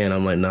me a stan.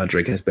 I'm like, nah,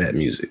 Drake has bad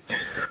music.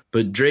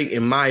 But Drake,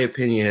 in my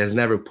opinion, has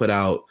never put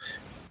out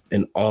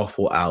an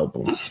awful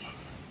album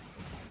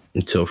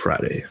until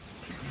Friday.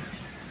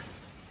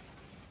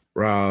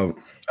 Rob,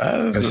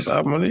 That's the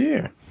album of the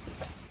year.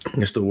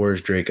 it's the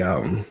worst Drake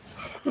album.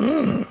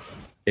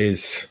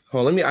 It's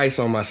let me ice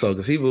on myself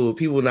because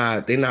people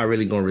not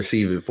really gonna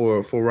receive it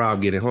for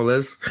Rob getting home.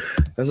 Let's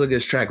look at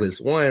his track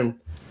list.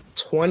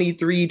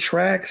 23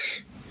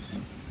 tracks,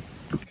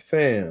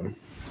 fam.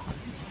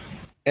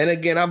 And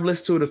again, I've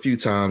listened to it a few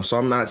times, so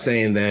I'm not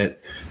saying that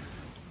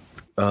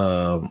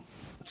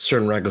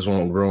certain records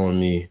won't grow on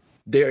me.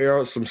 There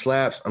are some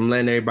slaps. I'm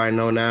letting everybody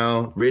know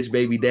now. Rich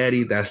Baby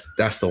Daddy, that's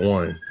the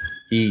one.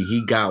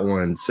 He got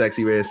one.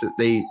 Sexy Red.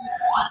 We're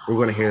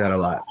gonna hear that a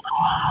lot.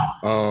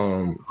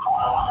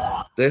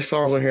 There's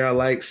songs on here I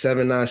like.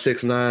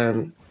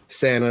 7969,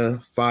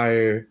 Santa,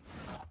 Fire.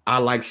 I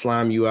like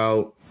Slime You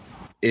Out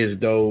is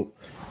dope.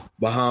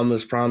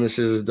 Bahamas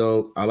Promises is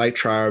dope. I like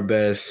Try Our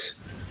Best.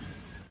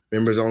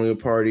 Members Only a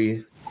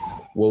Party.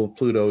 What Will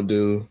Pluto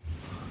Do?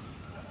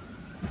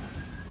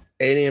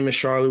 8 AM in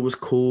Charlotte was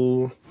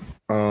cool.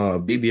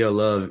 BBL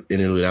Love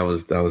in Italy,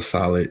 that was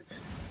solid.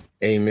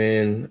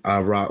 Amen, I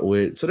rock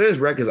with. So there's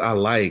records I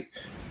like,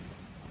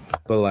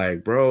 but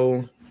like,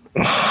 bro,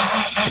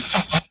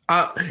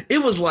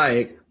 it was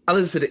like I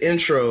listened to the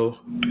intro,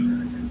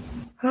 and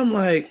I'm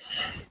like,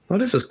 oh,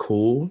 this is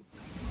cool.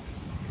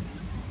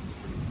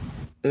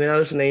 And then I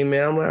listened to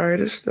Amen. I'm like, all right,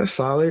 that's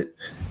solid.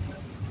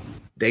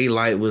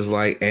 Daylight was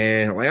like,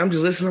 and like I'm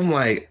just listening. I'm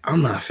like,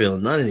 I'm not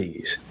feeling none of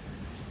these.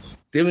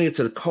 Then we get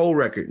to the Cole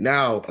record.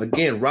 Now,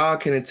 again, Rob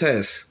can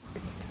attest.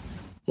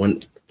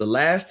 When the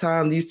last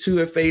time these two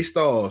have faced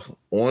off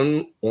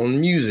on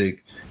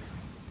music,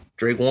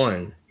 Drake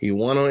won. He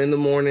won on In the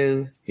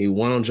Morning. He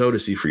won on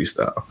Jodeci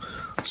Freestyle.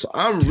 So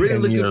I'm really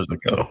 10 looking. years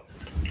ago.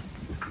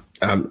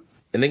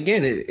 And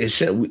again,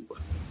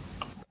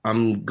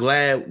 I'm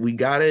glad we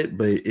got it,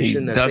 but it He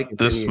shouldn't have taken ducked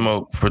the 10 years.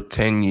 smoke for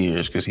 10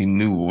 years because he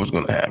knew what was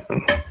going to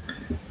happen.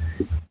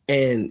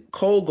 And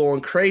Cole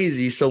going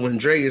crazy. So when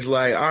Drake is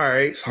like, all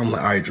right, so I'm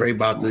like, all right, Drake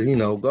about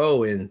to,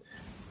 go. And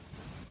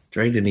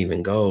Drake didn't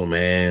even go,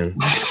 man.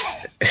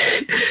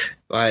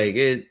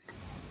 That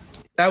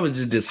was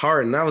just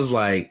disheartening. I was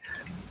like,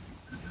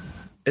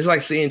 it's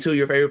like seeing two of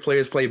your favorite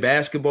players play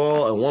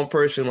basketball and one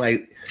person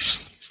like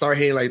start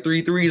hitting like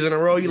 3 threes in a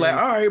row. You're like,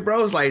 all right,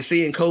 bro. It's like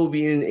seeing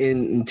Kobe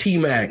and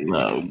T-Mac.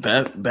 No,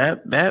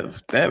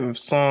 that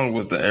song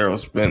was the Errol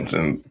Spence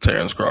and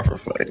Terrence Crawford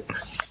fight.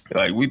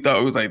 Like, we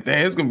thought it was like,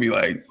 damn, it's gonna be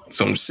like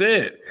some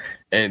shit,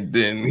 and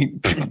then he.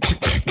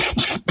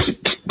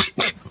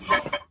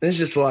 It's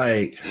just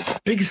like,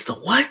 biggest the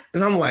what?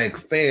 And I'm like,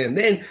 fam.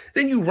 Then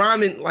you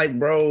rhyming like,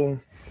 bro.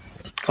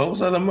 Cole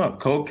set him up.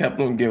 Cole kept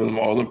on giving him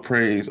all the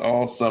praise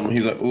all summer.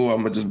 He's like, "Oh,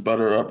 I'm gonna just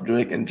butter up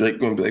Drake," and Drake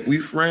gonna be like, "We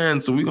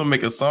friends, so we gonna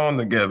make a song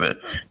together."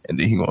 And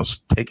then he gonna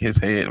take his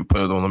head and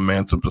put it on the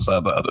mantle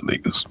beside the other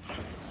niggas.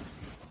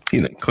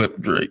 He done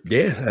clipped Drake.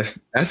 Yeah,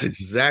 that's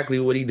exactly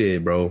what he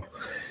did, bro.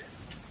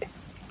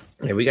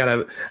 And we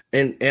gotta,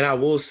 and I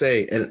will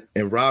say,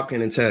 and Rob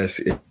can attest.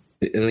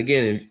 And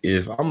again,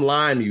 if I'm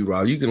lying to you,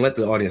 Rob, you can let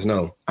the audience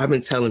know. I've been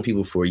telling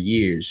people for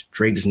years,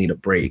 Drake just need a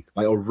break,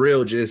 like a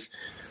real just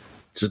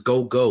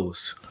go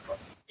ghost.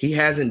 He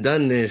hasn't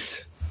done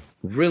this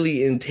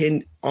really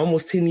in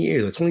almost 10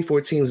 years. Like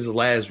 2014 was his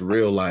last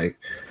real, like,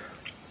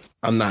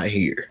 I'm not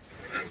here.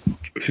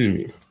 Excuse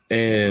me.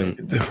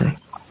 And Different.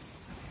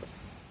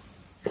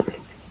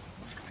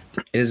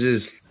 it's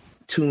just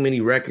too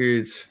many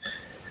records.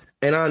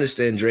 And I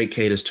understand Drake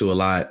caters to a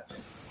lot.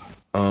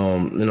 A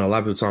lot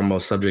of people talking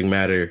about subject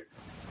matter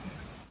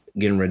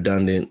getting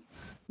redundant.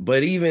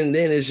 But even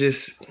then,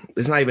 it's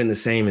not even the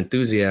same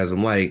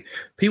enthusiasm. Like,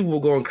 people were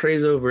going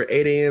crazy over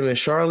 8 a.m. in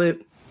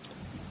Charlotte.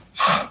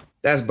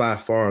 That's by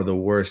far the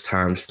worst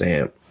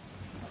timestamp.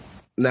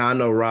 Now, I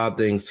know Rob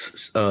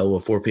thinks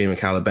what 4 p.m. in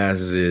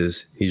Calabasas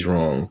is. He's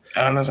wrong.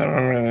 That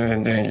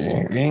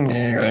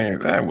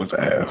was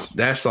ass.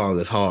 That song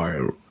is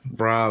hard.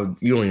 Rob,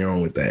 you on your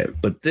own with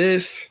that. But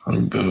this...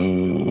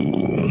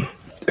 Boo.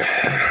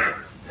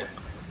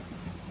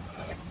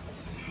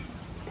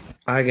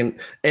 I can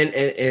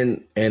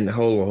and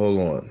hold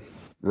on.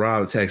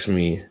 Rob texted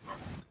me,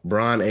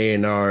 Bron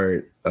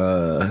A&R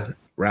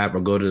rapper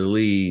go to the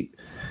league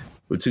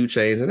with 2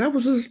 Chainz, and that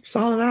was a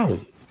solid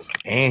album.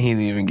 And he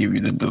didn't even give you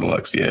the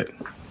deluxe yet.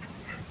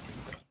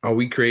 Are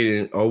we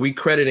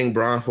crediting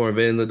Bron for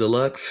inventing the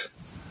deluxe?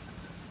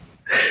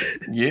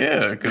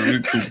 Yeah,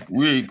 because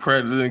we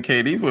crediting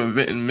KD for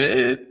inventing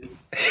mid.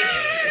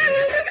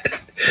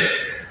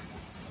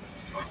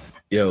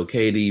 Yo,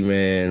 KD,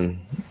 man.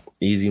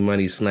 Easy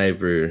money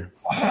sniper.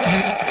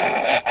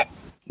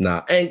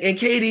 Nah. And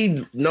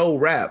KD no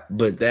rap,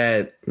 but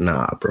that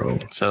bro.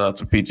 Shout out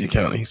to PG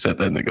County. He set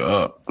that nigga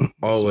up.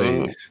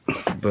 Always.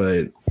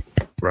 But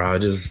bro,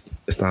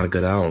 it's not a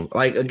good album.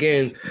 Like,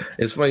 again,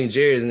 it's funny,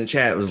 Jared in the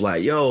chat was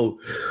like, yo,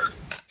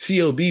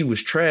 CLB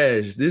was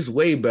trash. This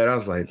way better. I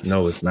was like,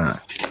 no, it's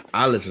not.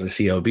 I listen to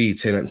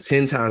CLB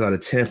 10 times out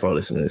of 10 for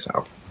listening to this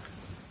album.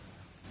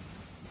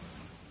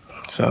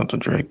 Shout out to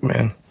Drake,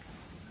 man.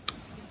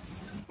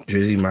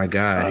 Drizzy, my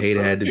guy. I hate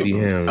it had to be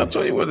him. I'll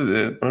tell you what it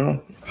is,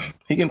 bro.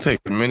 He can take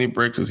as many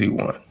breaks as he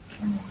wants.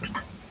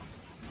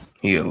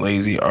 He a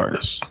lazy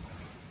artist.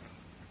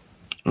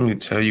 Let me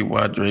tell you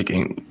why Drake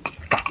ain't.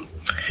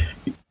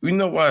 You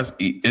know why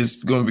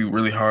it's going to be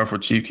really hard for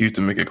Chief Keef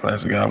to make a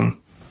classic album?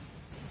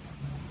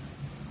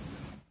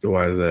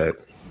 Why is that?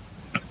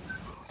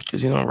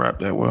 Because he don't rap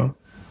that well.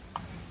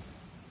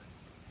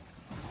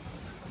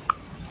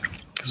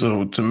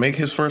 So to make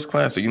his first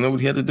classic, you know what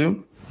he had to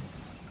do?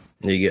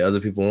 You get other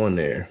people on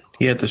there.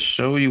 He had to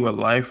show you a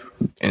life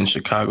in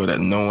Chicago that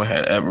no one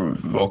had ever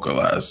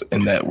vocalized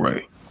in that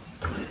way.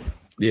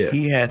 Yeah.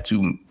 He had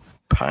to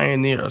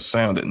pioneer a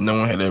sound that no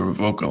one had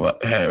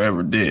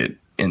ever did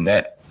in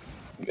that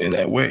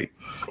way.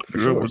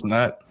 Drill was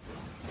not.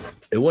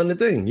 It wasn't a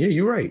thing. Yeah,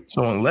 you're right.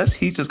 So unless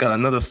he's just got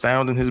another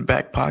sound in his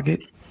back pocket,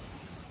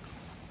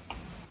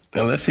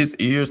 unless his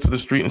ears to the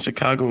street in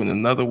Chicago in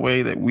another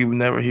way that we would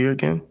never hear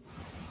again,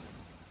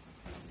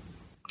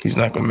 he's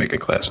not going to make a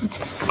classic.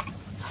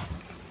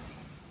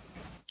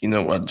 You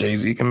know why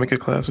Jay-Z can make a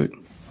classic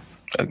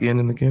again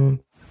and again?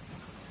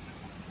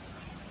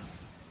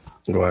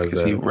 Why is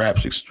Because that? he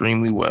raps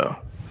extremely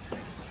well.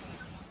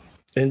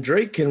 And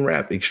Drake can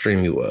rap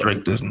extremely well.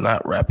 Drake does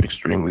not rap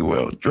extremely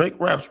well. Drake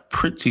raps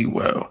pretty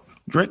well.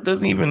 Drake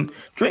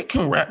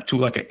can rap to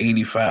like an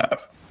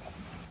 85.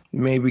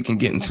 Maybe can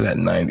get into that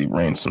 90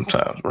 range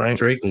sometimes, right?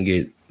 Drake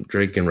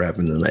can rap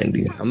in the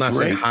 90. I'm not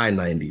saying high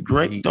 90.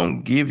 Drake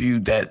don't give you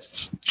that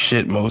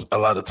shit a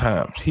lot of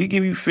times. He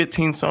give you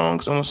 15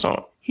 songs on a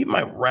song. He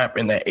might rap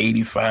in that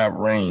 85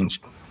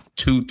 range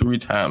 2-3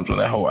 times on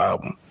that whole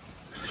album.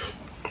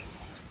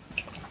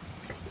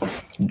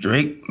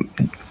 Drake's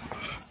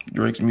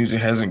music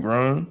hasn't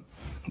grown.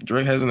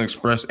 Drake hasn't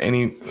expressed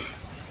any.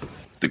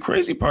 The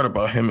crazy part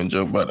about him and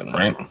Joe Budden,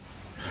 right,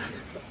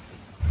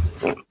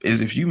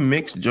 is if you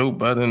mix Joe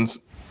Budden's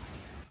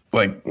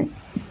like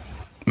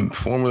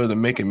formula to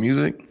making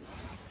music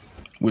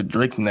with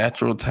Drake's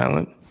natural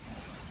talent,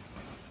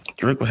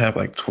 Drake would have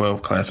like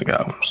 12 classic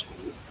albums.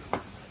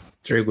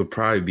 Drake would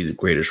probably be the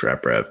greatest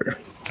rapper ever.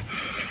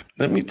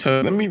 Let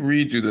me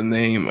read you the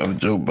name of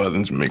Joe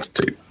Budden's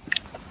mixtape.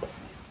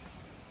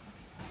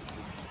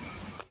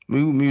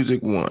 Mood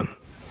Music 1.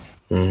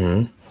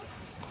 Mm-hmm.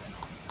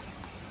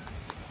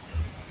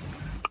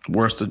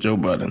 Worst to Joe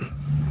Budden.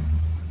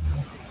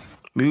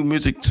 New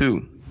Music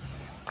 2.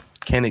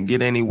 Can it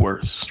get any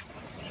worse?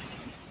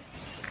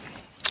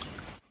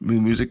 New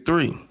Music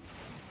 3.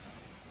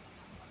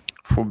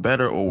 For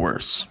better or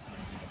worse?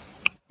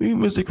 New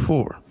Music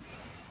 4.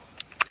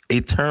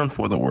 A turn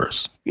for the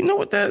worse. You know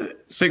what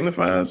that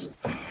signifies?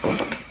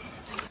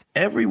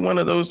 Every one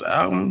of those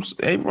albums,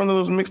 every one of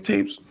those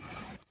mixtapes,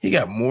 he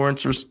got more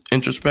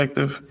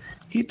introspective.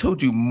 He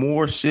told you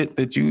more shit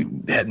that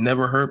you had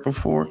never heard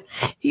before.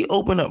 He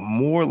opened up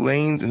more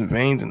lanes and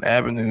veins and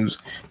avenues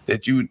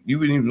that you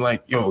wouldn't even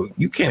like, yo,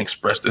 you can't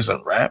express this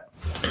in rap.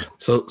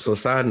 So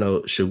side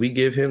note, should we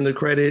give him the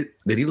credit?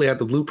 Did he lay out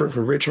the blueprint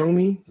for Rich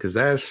Homie? Because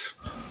that's...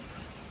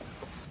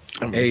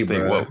 hey,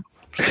 bro.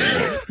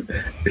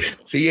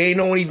 See, ain't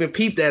no one even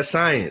peeped that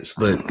science,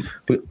 but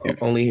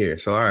only here.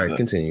 So, all right,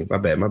 continue. My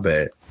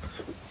bad.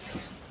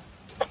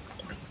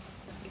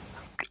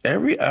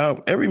 Every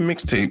album, every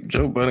mixtape,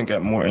 Joe Budden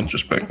got more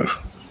introspective.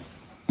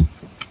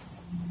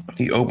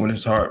 He opened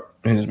his heart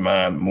and his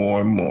mind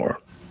more and more.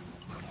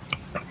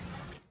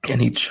 And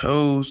he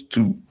chose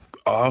to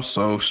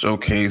also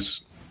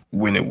showcase,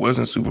 when it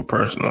wasn't super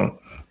personal,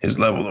 his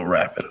level of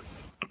rapping,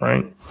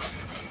 right?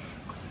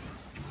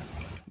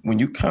 When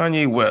you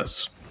Kanye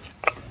West,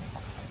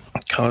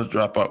 College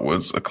Dropout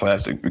was a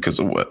classic because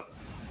of what?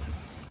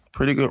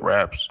 Pretty good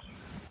raps,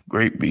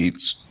 great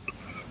beats.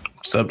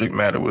 Subject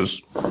matter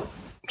was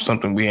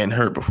something we hadn't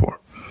heard before.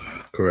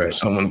 Correct.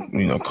 Someone,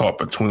 caught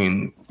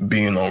between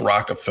being on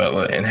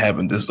Rockefeller and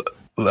having this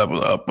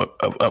level of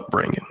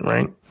upbringing,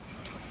 right?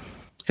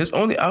 His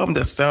only album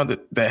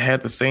that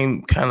had the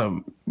same kind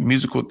of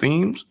musical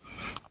themes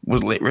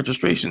was Late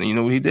Registration. And you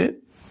know what he did?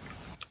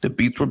 The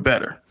beats were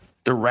better.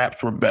 The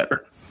raps were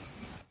better.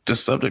 The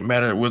subject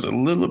matter was a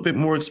little bit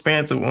more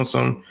expansive on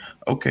some,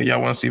 okay,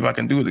 y'all want to see if I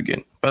can do it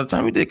again. By the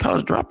time he did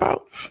College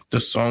Dropout,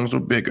 the songs were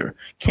bigger.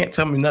 Can't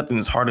Tell Me Nothing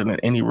is harder than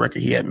any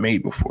record he had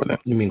made before then.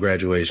 You mean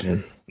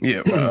Graduation?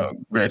 Yeah,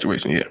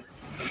 Graduation, yeah.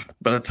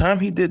 By the time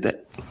he did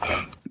that,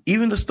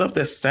 even the stuff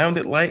that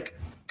sounded like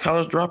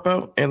College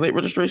Dropout and Late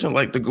Registration,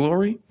 like The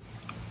Glory,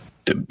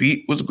 the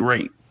beat was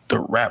great.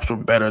 The raps were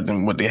better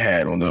than what they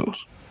had on those,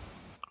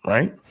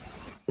 right?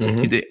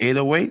 Mm-hmm. He did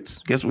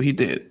 808s. Guess what he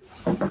did?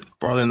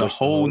 Brought in a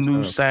whole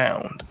new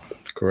sound.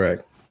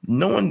 Correct.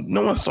 No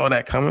one saw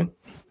that coming.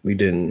 We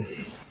didn't.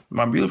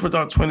 My Beautiful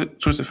Dark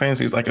Twisted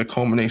Fantasy is like a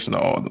culmination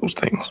of all of those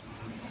things.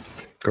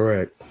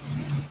 Correct.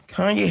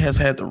 Kanye has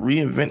had to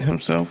reinvent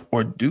himself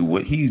or do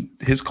what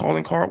his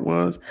calling card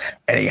was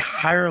at a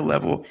higher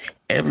level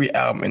every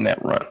album in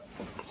that run.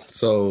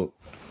 So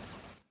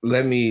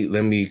let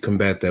me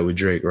combat that with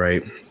Drake,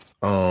 right?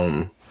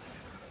 Room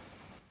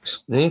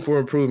for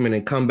Improvement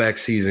and Comeback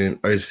Season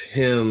is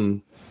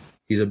him.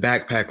 He's a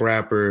backpack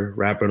rapper,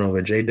 rapping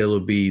over J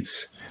Dilla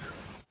beats,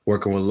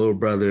 working with Lil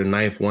Brother,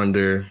 Ninth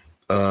Wonder,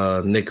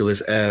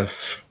 Nicholas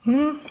F.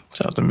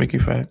 Shout out to Mickey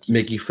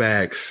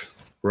Fax,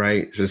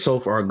 right? So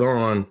Far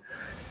Gone,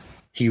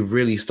 he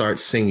really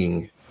starts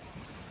singing.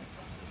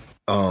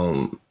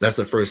 That's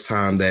the first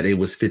time that it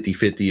was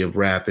 50-50 of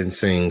rap and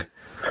sing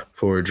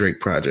for a Drake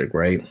project,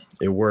 right?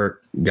 It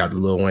worked. You got the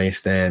Lil Wayne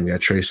stand, you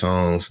got Trey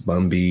Songz,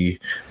 Bun B.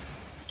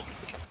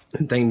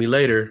 And Thank Me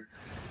Later,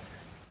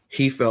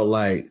 he felt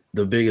like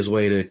the biggest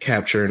way to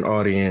capture an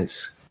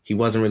audience, he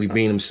wasn't really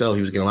being himself.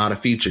 He was getting a lot of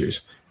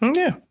features.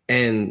 Yeah.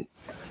 And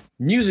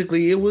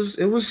musically, it was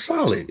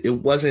solid.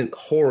 It wasn't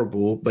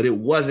horrible, but it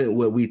wasn't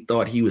what we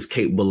thought he was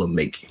capable of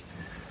making.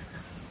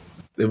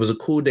 It was a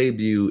cool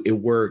debut. It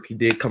worked. He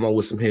did come out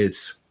with some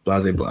hits, blah,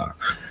 blah, blah.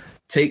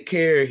 Take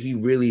Care, he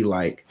really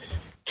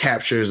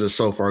captures a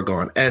So Far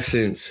Gone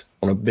essence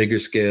on a bigger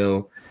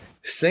scale,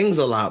 sings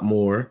a lot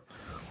more.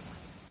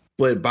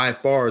 But by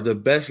far, the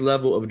best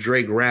level of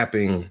Drake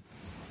rapping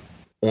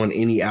on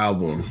any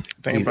album.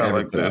 Think about it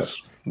like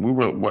this. We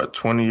were,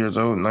 20 years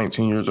old,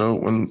 19 years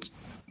old when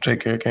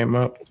Take Care came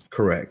out?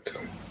 Correct.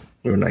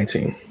 We were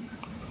 19.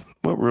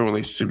 What real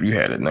relationship you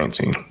had at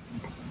 19?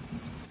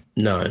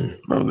 None.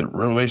 Bro, the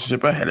real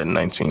relationship I had at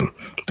 19.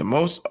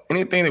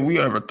 Anything that we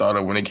ever thought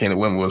of when it came to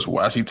women was,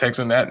 why she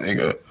texting that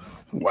nigga?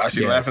 Why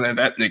she laughing at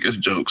that nigga's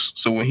jokes?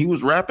 So when he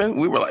was rapping,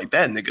 we were like,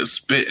 that nigga's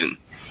spitting.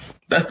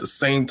 That's the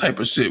same type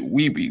of shit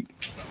we be.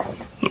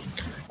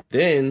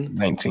 Then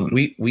 19.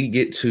 We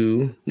get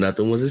to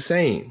Nothing Was the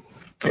Same.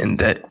 And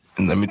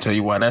let me tell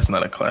you why that's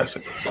not a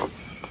classic.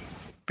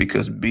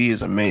 Because B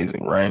is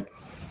amazing, right?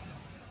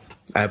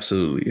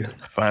 Absolutely.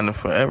 Finding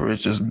Forever is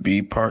just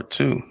B part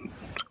 2.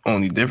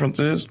 Only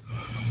difference is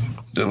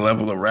the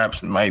level of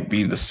raps might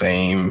be the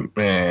same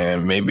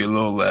and maybe a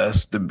little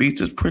less. The beats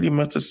is pretty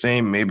much the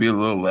same, maybe a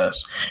little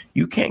less.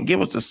 You can't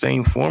give us the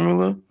same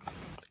formula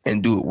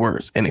and do it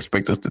worse and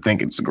expect us to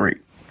think it's great.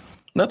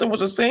 Nothing Was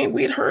the Same.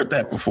 We had heard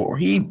that before.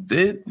 He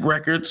did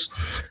records.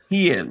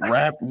 He had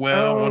rapped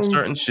well on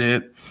certain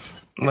shit.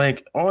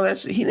 Like, all that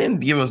shit. He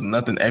didn't give us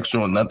nothing extra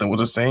or Nothing Was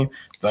the Same.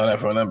 Thought that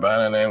from the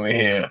bottom and we're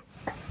here.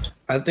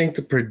 I think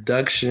the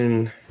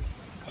production,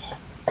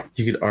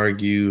 you could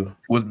argue,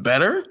 was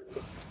better.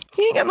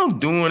 He ain't got no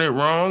doing it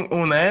wrong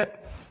on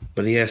that.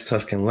 But he has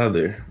Tuscan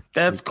Leather.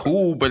 That's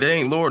cool, but it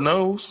ain't Lord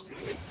knows.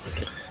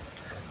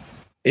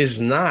 It's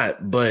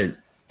not, but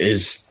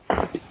it's.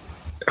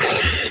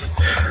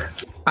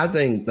 I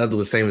think nothing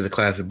was the same as a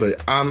classic, but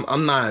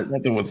I'm not.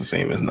 Nothing was the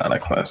same as not a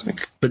classic.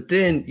 But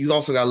then you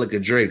also gotta look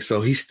at Drake.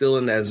 So he's still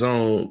in that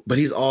zone, but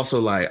he's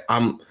also like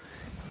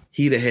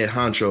he the head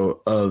honcho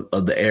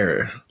of the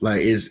era.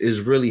 Like it's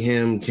really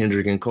him,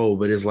 Kendrick, and Cole,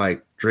 but it's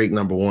like Drake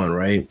number one,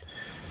 right?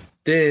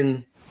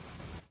 Then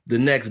the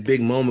next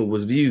big moment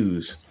was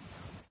Views.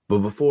 But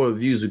before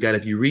Views, we got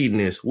If You Reading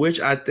This, which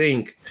I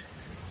think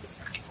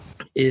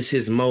is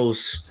his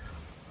most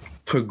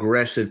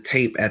progressive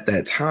tape at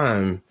that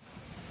time.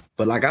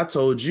 But like I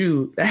told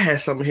you, that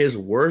had some of his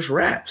worst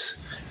raps.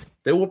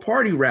 They were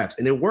party raps,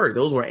 and it worked.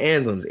 Those were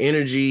anthems,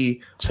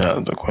 Energy. Shout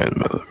out to Quentin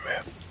Miller,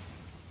 man.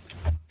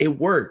 It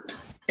worked.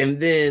 And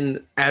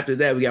then after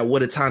that, we got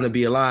What a Time to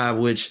Be Alive,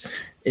 which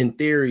in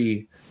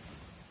theory,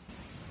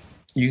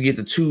 you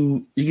get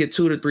two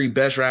to three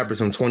best rappers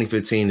from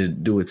 2015 to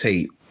do a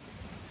tape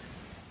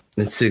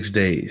in 6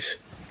 days.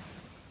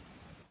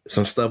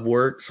 Some stuff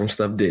worked, some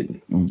stuff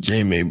didn't.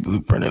 Jay made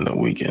Blueprint in the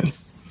weekend.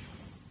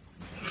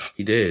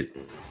 He did.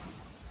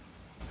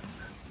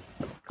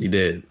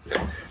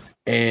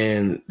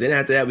 And then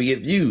after that, we get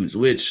Views,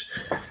 which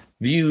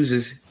Views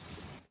is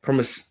from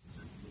a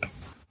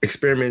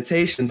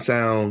experimentation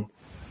sound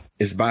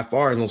is by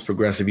far his most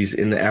progressive. He's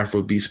in the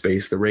Afrobeat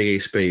space, the reggae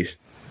space.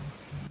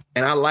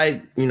 And I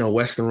like,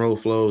 Western Road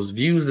flows.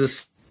 Views,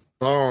 this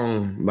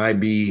song might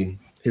be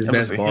his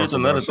best bar. Here's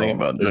another thing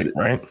about Drake,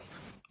 right?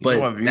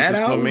 But that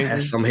album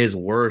has some of his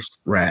worst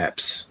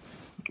raps.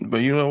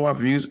 But you know why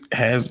Views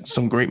has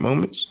some great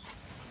moments?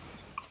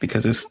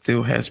 Because it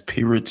still has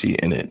purity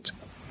in it.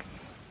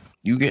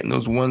 You getting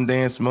those one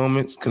dance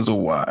moments because of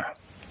why?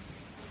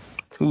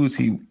 Who's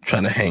he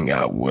trying to hang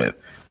out with?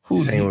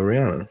 Who's hanging with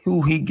Rihanna?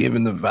 Who he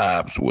giving the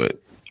vibes with?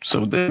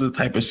 So this is the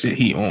type of shit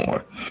he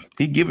on.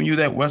 He giving you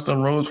that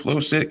Western Roads flow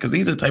shit because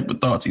these are the type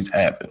of thoughts he's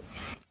having.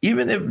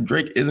 Even if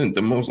Drake isn't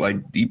the most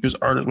deepest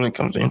artist when it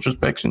comes to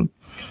introspection,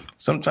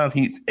 sometimes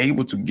he's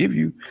able to give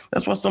you.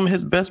 That's why some of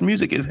his best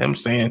music is him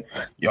saying,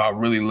 "Y'all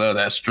really love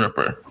that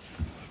stripper."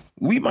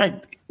 We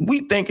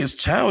think it's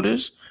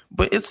childish,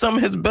 but it's some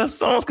of his best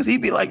songs because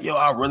he'd be like, "Yo,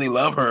 I really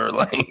love her."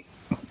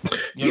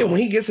 Yeah, when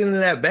he gets into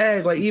that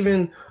bag,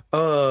 even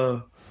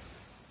the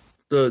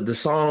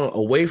song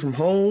 "Away From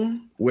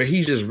Home," where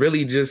he's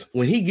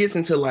when he gets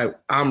into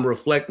I'm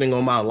reflecting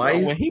on my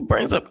life. When he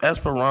brings up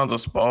Esperanza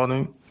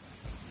Spalding.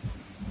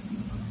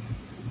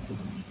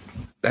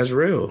 That's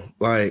real.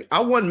 I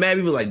wasn't mad.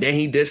 People dang,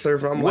 he dissed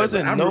her.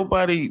 Wasn't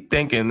nobody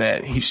thinking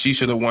that she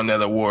should have won that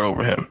award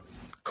over him?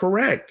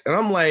 Correct. And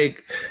I'm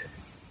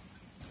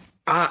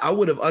I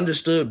would have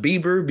understood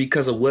Bieber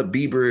because of what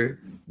Bieber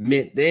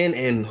meant then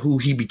and who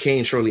he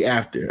became shortly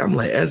after. I'm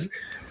like,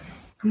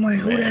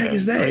 who the heck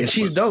is that? And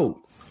she's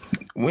dope.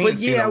 We ain't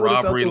seen a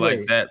robbery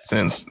like that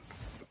since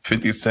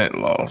 50 Cent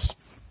lost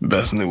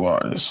Best New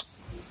Artist.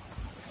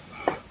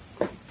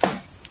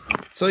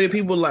 So yeah,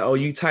 people oh,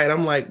 you tight.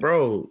 I'm like,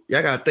 bro,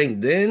 y'all gotta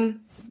think then.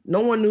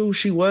 No one knew who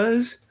she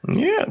was.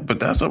 Yeah, but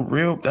that's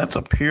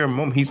a pure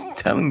moment. He's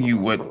telling you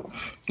what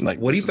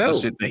he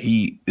felt. Shit that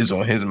he is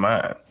on his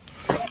mind.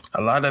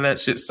 A lot of that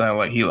shit sound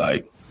like he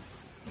I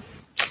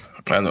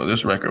know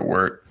this record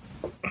worked.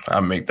 I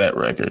make that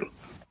record.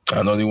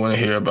 I know they want to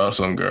hear about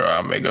some girl.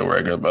 I make a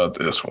record about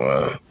this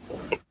one.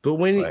 But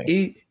when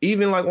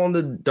even on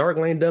the Dark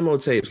Lane demo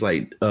tapes,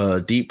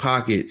 Deep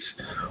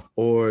Pockets,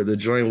 or the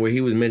joint where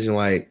he was mentioned,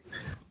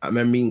 I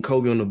remember meeting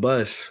Kobe on the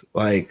bus,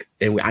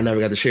 and I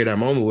never got to share that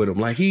moment with him.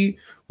 When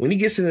he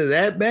gets into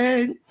that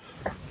bag,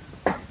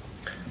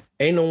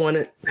 ain't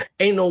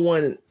no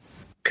one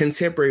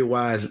contemporary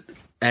wise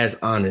as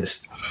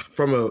honest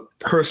from a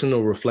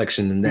personal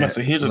reflection than that.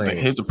 So here's the thing.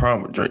 Here's the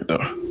problem with Drake, though.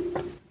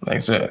 Like I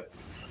said,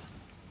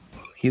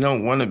 he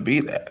don't want to be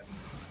that.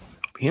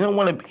 He don't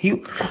want to.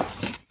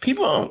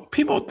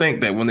 People think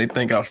that when they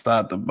think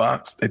outside the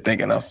box, they're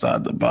thinking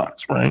outside the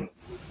box, right?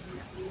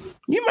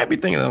 You might be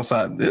thinking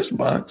outside this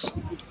box,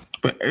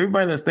 but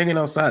everybody that's thinking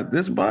outside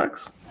this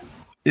box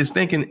is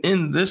thinking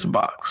in this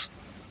box.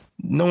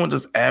 No one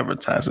just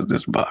advertises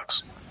this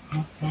box.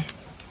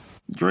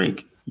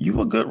 Drake,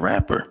 you a good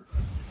rapper.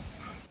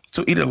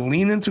 So either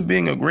lean into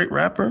being a great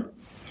rapper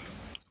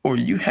or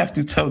you have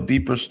to tell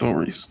deeper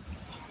stories.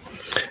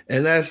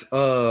 And that's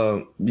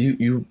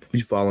you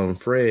following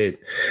Fred.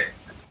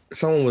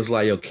 Someone was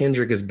like, yo,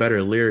 Kendrick is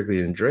better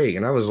lyrically than Drake.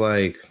 And I was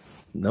like,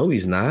 no,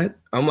 he's not.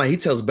 I'm like, he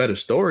tells better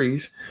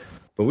stories,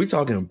 but we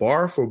talking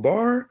bar for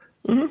bar.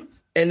 Mm-hmm.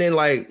 And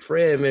then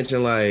Fred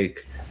mentioned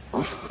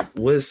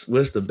what's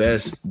the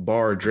best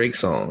bar Drake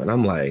song? And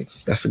I'm like,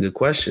 that's a good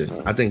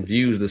question. I think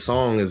Views, the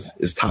song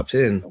is top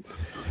 10.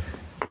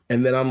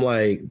 And then I'm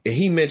like, and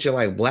he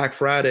mentioned Black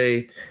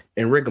Friday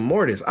and Rigor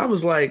Mortis. I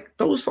was like,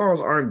 those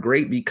songs aren't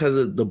great because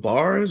of the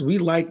bars. We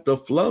like the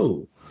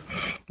flow.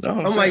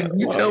 I'm like,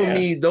 you tell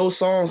me those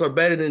songs are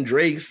better than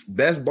Drake's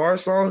best bar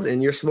songs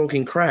and you're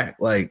smoking crack.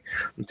 And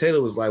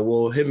Taylor was like,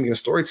 well, him being a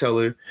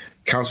storyteller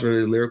counts for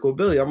his lyrical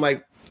ability. I'm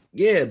like,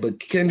 yeah, but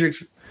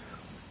Kendrick's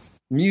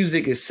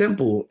music is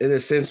simple in a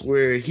sense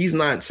where he's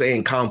not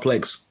saying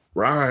complex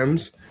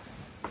rhymes.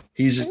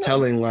 He's just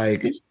telling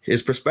like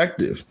his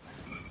perspective.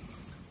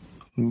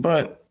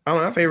 But I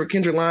don't know, my favorite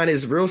Kendrick line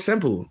is real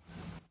simple.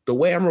 The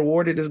way I'm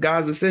rewarded is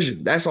God's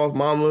decision. That's off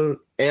Mama.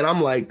 And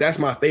I'm like, that's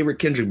my favorite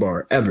Kendrick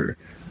bar ever.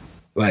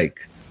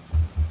 Like,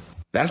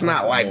 that's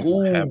not like,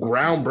 ooh,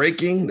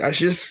 groundbreaking. That's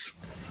just,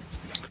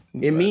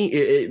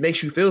 it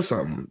makes you feel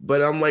something.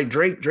 But I'm like,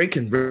 Drake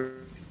can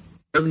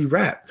really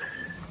rap.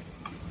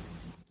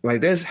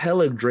 Like, there's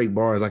hella Drake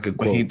bars I could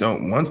quote. But he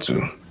don't want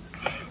to.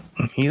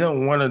 He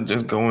don't want to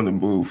just go in the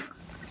booth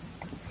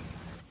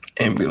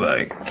and be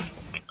like,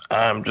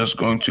 I'm just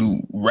going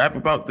to rap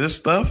about this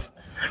stuff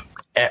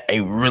at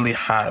a really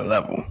high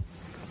level.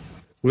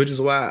 Which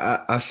is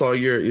why I saw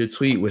your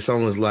tweet where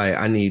someone was like,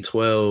 I need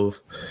 12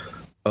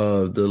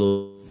 of the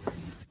little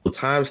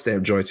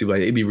timestamp joints. Too.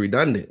 Like, it'd be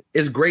redundant.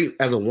 It's great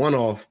as a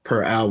one-off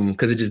per album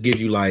because it just gives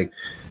you like,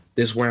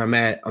 this where I'm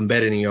at. I'm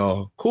better than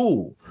y'all.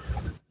 Cool.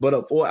 But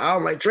a full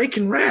album, like Drake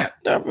can rap.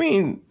 I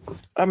mean,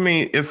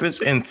 if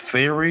it's in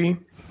theory,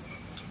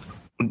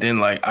 then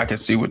like I can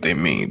see what they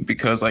mean.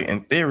 Because like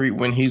in theory,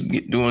 when he's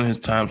doing his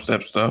time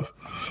step stuff,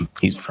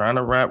 he's trying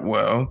to rap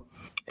well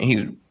and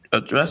he's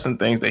addressing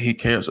things that he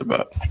cares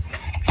about.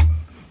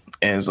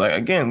 And it's like,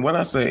 again, what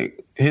I say,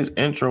 his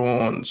intro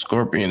on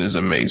Scorpion is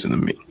amazing to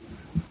me.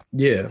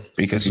 Yeah.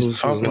 Because he's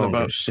talking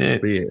about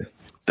shit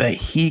that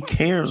he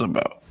cares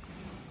about.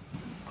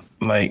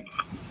 Like,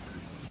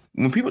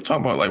 when people talk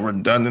about like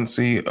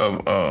redundancy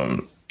of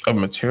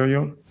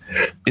material,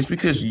 it's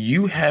because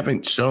you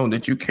haven't shown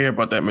that you care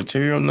about that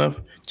material enough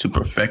to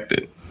perfect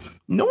it.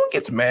 No one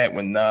gets mad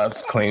when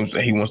Nas claims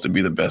that he wants to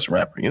be the best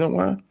rapper. You know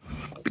why?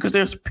 Because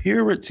there's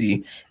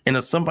purity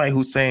in somebody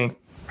who's saying,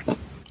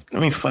 I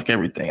mean, fuck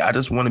everything. I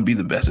just want to be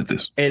the best at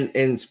this.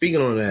 And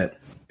speaking on that,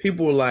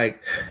 people were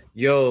like,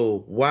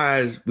 yo, why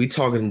is we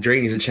talking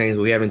Drake needs to change,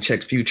 but we haven't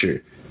checked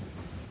Future?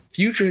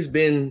 Future has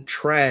been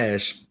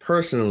trash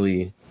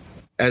personally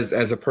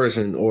as a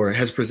person, or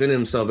has presented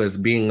himself as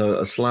being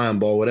a slime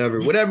ball,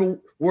 whatever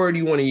word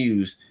you want to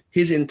use,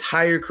 his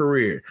entire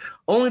career.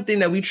 Only thing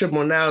that we trip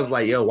on now is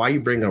like, yo, why you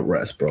bring up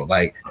Russ, bro?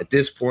 Like, at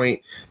this point,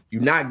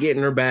 you're not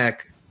getting her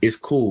back. It's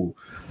cool.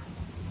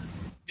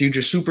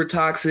 Future super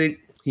toxic.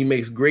 He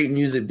makes great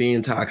music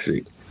being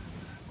toxic.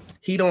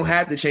 He don't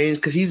have to change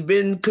because he's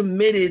been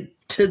committed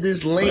to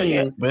this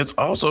lane. But it's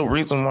also a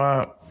reason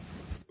why,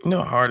 you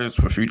know, how hard it is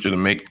for Future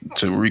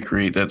to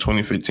recreate that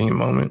 2015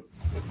 moment.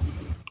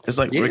 It's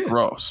like Rick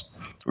Ross.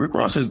 Rick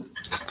Ross is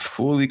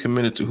fully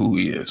committed to who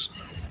he is.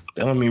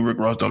 That don't mean Rick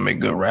Ross don't make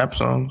good rap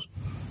songs.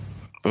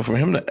 But for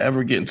him to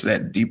ever get into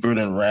that deeper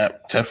than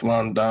rap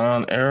Teflon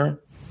Don era,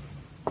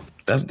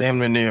 that's damn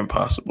near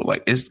impossible.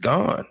 Like, it's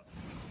gone.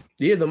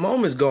 Yeah, the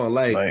moment's gone.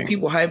 Like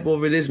people hype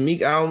over this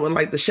Meek album, and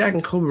like the Shaq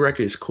and Kobe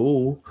record is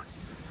cool.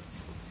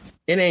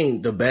 It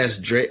ain't the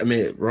best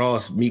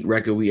Ross Meek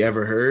record we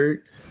ever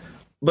heard.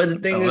 But the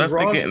thing is,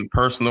 Ross getting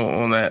personal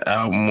on that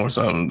album or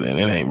something, then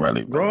it ain't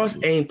really. Ross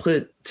ain't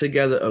put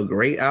together a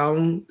great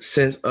album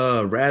since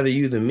Rather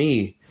You Than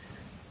Me.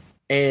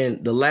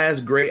 And the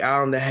last great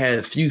album that had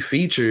a few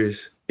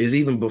features is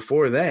even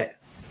before that.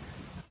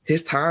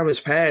 His time has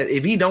passed.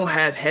 If he don't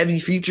have heavy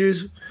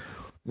features,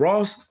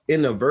 Ross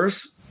in the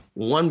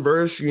one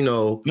verse, you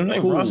know,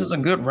 cool. Ross is a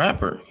good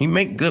rapper. He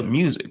make good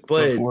music.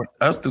 But for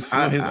us to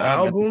feel his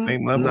album,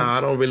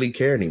 I don't really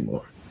care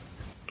anymore.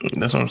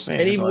 That's what I'm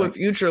saying. And even with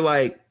Future,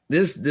 like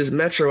this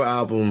Metro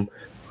album,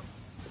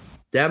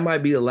 that might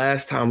be the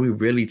last time we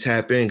really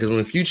tap in. Because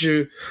when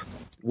Future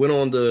went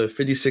on the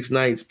 56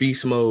 Nights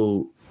Beast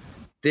Mode,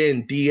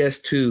 then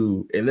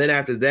DS2, and then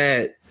after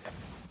that,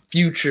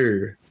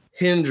 Future,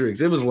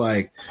 Hendrix, it was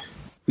like,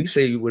 we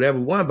say whatever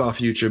we want about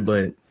Future,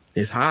 but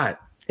it's hot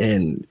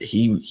and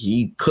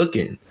he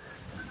cooking.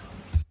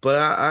 But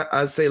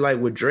I say like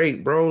with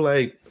Drake, bro,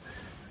 like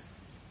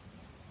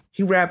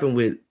he rapping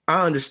with,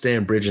 I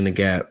understand bridging the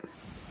gap.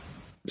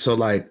 So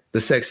like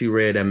the Sexy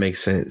Red, that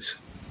makes sense.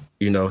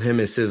 You know, him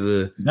and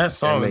SZA. That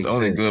song is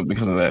only good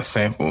because of that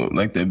sample,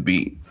 like the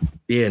beat.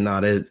 Yeah,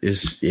 that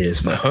is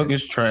fine. The hook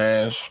is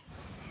trash.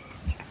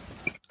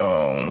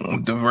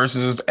 The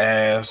verses is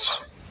ass.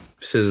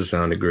 SZA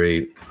sounded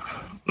great.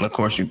 Of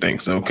course you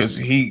think so, because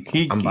he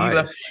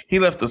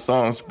left the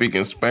song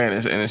speaking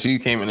Spanish and then she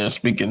came in there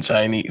speaking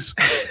Chinese.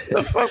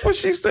 The fuck was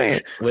she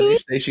saying? When they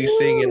say she's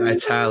singing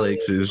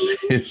italics,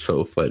 it's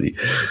so funny.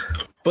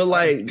 But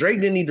like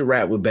Drake didn't need to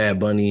rap with Bad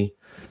Bunny.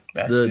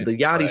 The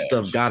Yachty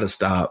stuff gotta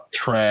stop.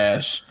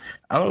 Trash.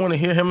 I don't want to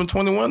hear him in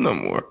 21 no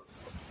more.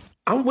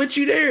 I'm with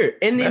you there.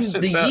 And then the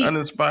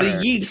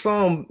Yeet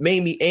song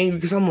made me angry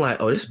because I'm like,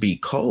 oh, this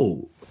beat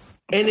cold.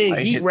 And then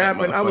Yeet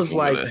rapping, I was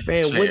like,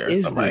 fam, what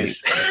is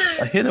this?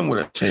 I hit him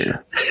with a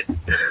chair.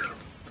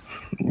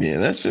 Yeah,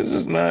 that shit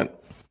is not.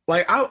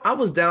 Like, I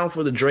was down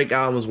for the Drake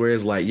albums where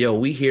it's like, yo,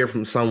 we hear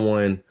from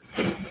someone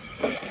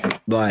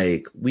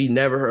like we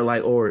never heard,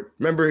 like, or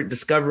remember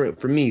discovering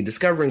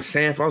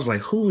Sanf, I was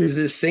like, who is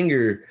this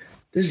singer,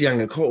 this young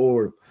Nicole?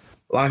 Or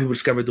a lot of people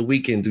discovered The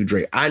Weeknd through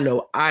Drake. I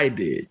know I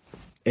did.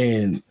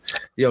 And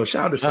yo,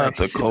 shout out to Shout out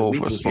Sax. to Cole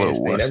for slow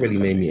That really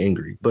Western, made me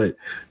angry. But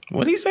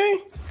what he say?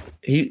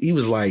 he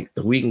was like,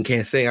 the Weeknd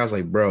can't sing. I was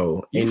like,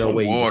 bro, ain't no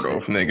way you just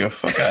Waldorf, nigga.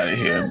 Fuck out of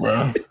here,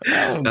 bro.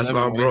 That's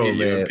my bro, man.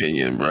 Your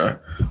opinion, bro.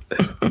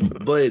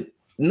 But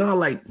no,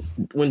 like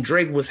when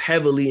Drake was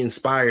heavily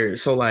inspired,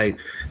 so like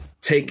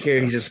Take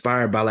Care, he's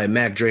inspired by like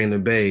Mac Dre and the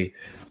Bay.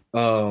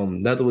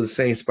 Nothing was the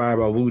same inspired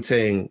by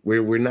Wu-Tang.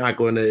 We're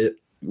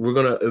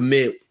gonna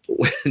admit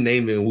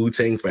naming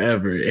Wu-Tang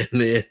Forever, and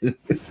then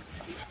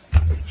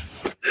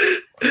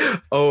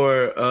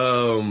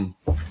or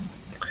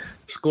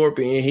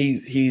Scorpion,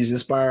 he's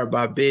inspired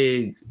by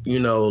Big,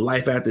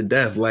 Life After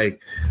Death.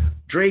 Like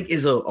Drake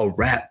is a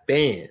rap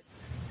fan,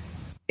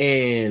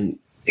 and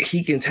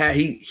he can tap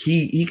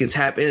he can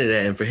tap into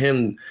that, and for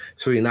him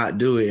to really not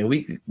do it, and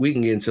we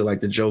can get into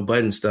like the Joe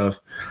Budden stuff.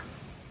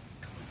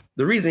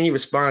 The reason he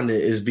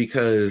responded is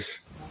because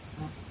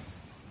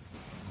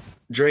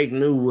Drake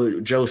knew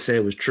what Joe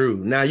said was true.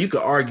 Now you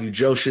could argue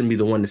Joe shouldn't be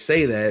the one to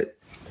say that.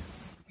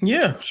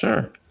 Yeah,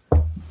 sure.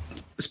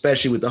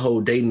 Especially with the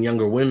whole dating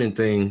younger women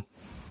thing.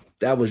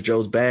 That was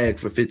Joe's bag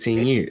for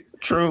 15 years.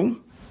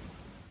 True.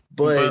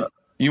 But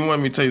you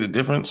want me to tell you the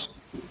difference?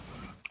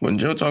 When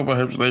Joe talk about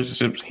his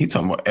relationships, he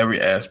talking about every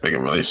aspect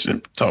of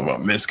relationship. Talking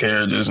about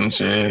miscarriages and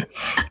shit.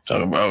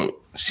 Talking about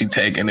she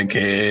taking a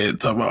kid.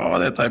 Talking about all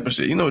that type of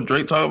shit. You know what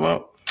Drake talk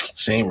about?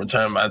 She ain't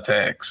returned my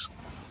text.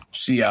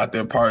 She out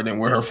there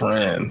partying with her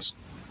friends.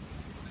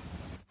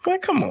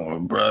 Like, come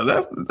on, bro.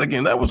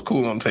 That was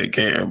cool on Take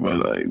Care, but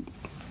like,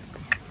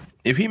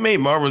 if he made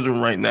Marvin's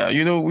Room right now,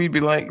 we'd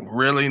be like,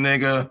 really,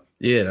 nigga?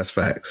 Yeah, that's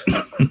facts.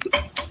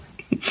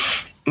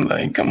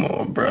 Like, come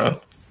on, bro.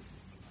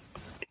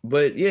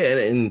 But yeah,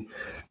 and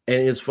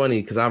it's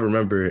funny because I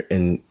remember,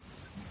 we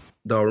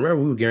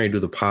were getting ready to do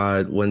the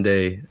pod one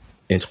day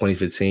in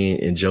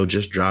 2015, and Joe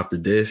just dropped the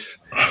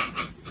disc.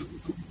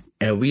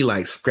 And we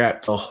like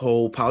scrapped the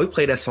whole pod. We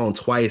played that song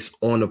twice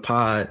on the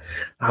pod.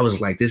 I was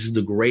like, this is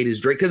the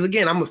greatest Drake. Because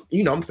again, I'm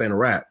a fan of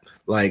rap.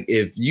 Like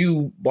if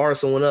you bar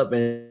someone up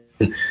and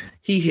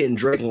he hitting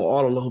Drake on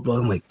all the low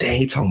blow, I'm like, dang,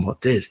 he talking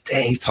about this.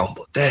 Dang, he's talking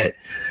about that.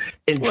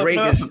 And Drake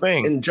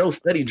and Joe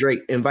study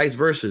Drake and vice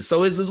versa.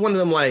 So it's just one of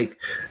them like,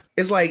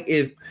 it's like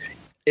if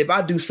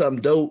I do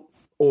something dope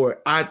or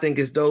I think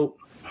it's dope,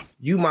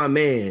 you my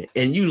man,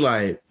 and you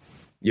like,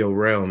 yo,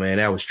 Rel, man,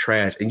 that was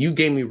trash. And you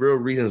gave me real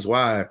reasons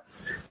why.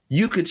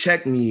 You could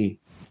check me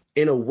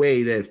in a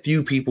way that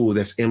few people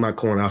that's in my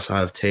corner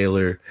outside of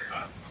Taylor,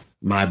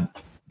 my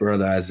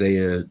brother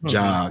Isaiah,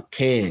 Ja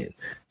can.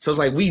 So it's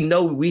like we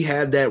know we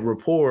have that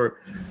rapport,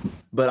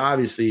 but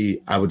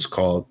obviously I would just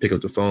pick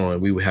up the phone,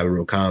 and we would have a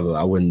real convo.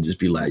 I wouldn't just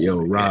be like, "Yo,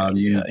 Rob,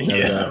 you."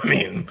 Yeah, I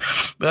mean,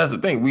 but that's the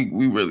thing.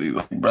 We really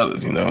like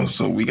brothers,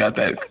 so we got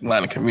that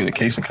line of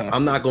communication.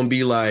 I'm not gonna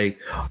be like,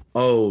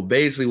 oh,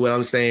 basically what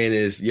I'm saying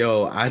is,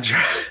 yo, I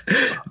drive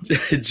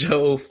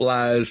Joe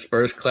flies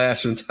first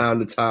class from time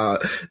to time.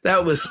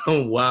 That was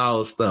some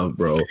wild stuff,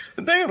 bro.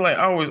 The thing is, like,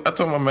 I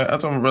told my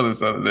brother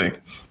the other day.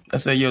 I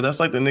said, yo, that's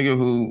like the nigga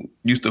who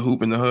used to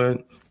hoop in the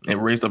hood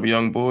and raised up a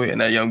young boy,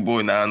 and that young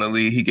boy now in the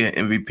league, he get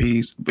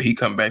MVPs, but he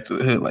come back to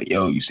the hood like,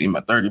 yo, you see my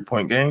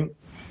 30-point game?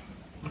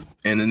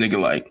 And the nigga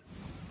like,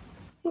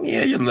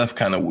 yeah, your left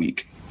kind of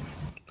weak.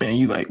 And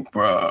you like,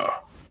 bruh.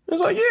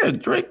 It's like, yeah,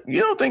 Drake,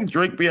 you don't think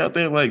Drake be out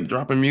there like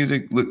dropping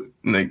music? Look,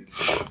 like,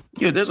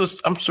 yeah,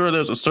 I'm sure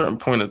there's a certain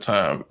point of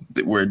time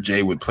where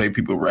Jay would play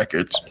people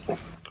records.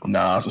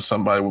 Nas or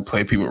somebody would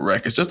play people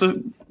records. Just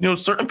to,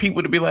 certain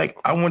people to be like,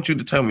 I want you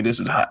to tell me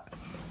this is hot.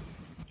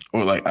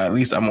 Or like, at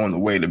least I'm on the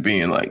way to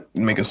being like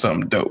making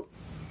something dope.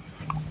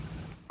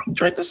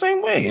 Drake the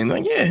same way. And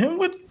like, yeah, him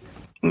with,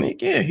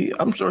 like, yeah,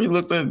 I'm sure he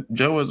looked at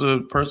Joe as a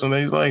person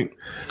that he's like.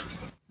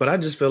 But I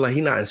just feel like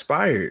he's not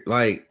inspired.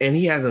 Like, and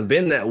he hasn't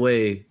been that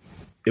way,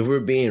 if we're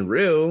being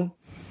real,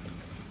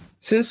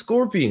 since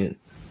Scorpion,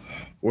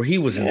 where he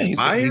was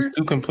inspired. He's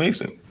too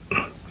complacent.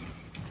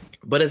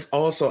 But it's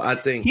also, I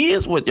think, he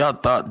is what y'all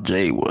thought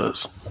Jay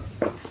was.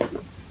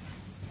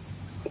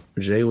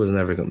 Jay was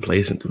never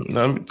complacent to me.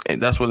 No,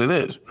 that's what it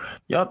is.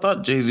 Y'all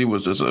thought Jay-Z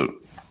was just a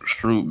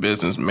shrewd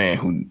businessman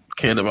who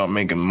cared about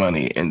making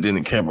money and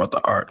didn't care about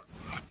the art.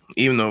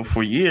 Even though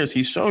for years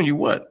he's shown you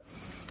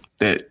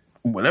that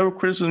whatever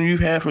criticism you've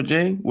had for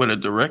Jay, whether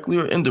directly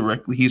or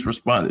indirectly, he's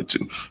responded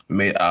to.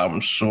 Made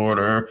albums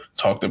shorter,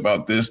 talked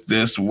about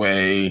this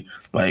way,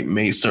 like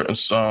made certain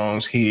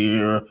songs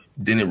here,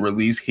 didn't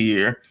release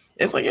here.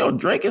 It's like, yo,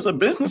 Drake is a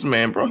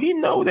businessman, bro. He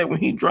know that when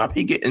he drop,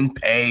 he getting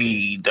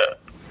paid.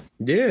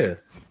 Yeah.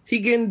 He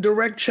getting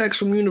direct checks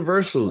from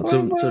Universal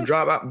to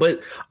drop out. But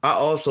I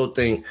also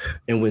think,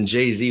 and when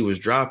Jay-Z was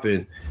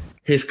dropping,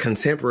 his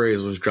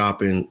contemporaries was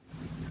dropping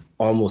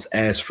almost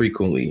as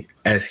frequently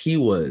as he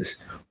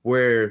was.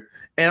 Where,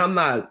 and I'm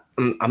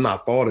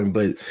not faulting,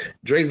 but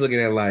Drake's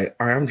looking at like,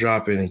 all right, I'm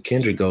dropping, and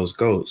Kendrick goes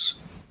ghost.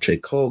 J.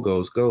 Cole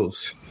goes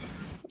ghost.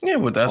 Yeah,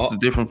 but that's the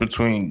difference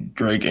between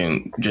Drake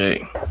and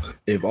Jay.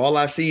 If all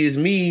I see is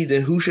me,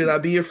 then who should I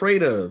be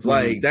afraid of?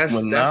 Like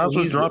when Nas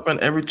was dropping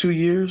every 2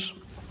 years,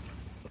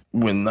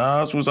 when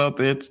Nas was out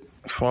there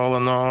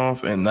falling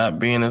off and not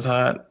being as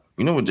hot,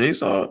 You know what Jay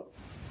saw?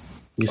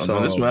 You Oh, saw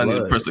no, this one I need to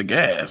blood. press the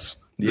gas.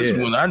 This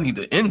Yeah. one I need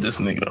to end this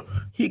nigga.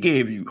 He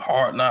gave you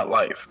Hard Not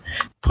Life.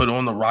 Put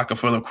on the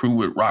Rockefeller Crew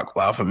with Rock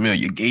Wild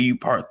Familiar. Gave you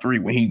part 3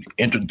 when he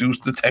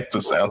introduced the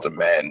Texas sounds of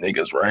Mad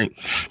Niggas, right?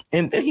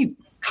 And then he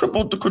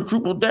tripled to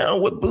quadruple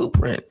down with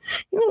Blueprint.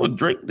 You know what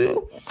Drake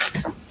do?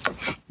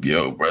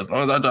 Yo, bro, as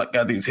long as I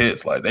got these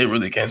hits, like they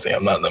really can't say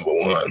I'm not number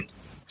one.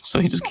 So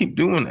he just keep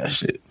doing that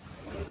shit.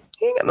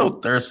 He ain't got no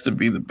thirst to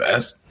be the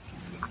best.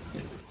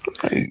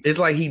 Like, It's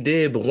like he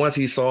did, but once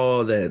he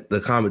saw that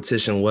the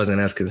competition wasn't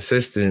as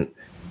consistent,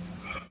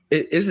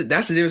 that's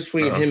the difference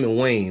between him and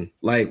Wayne.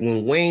 Like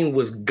when Wayne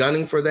was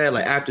gunning for that,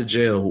 like after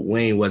jail,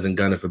 Wayne wasn't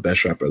gunning for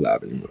Best Rapper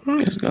Alive anymore.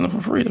 he's gunning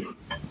for freedom.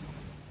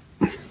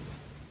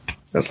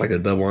 That's like a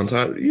double on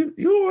top. You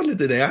on it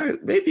today.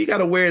 Maybe you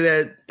gotta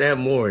wear that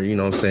more, you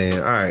know what I'm saying?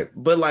 All right.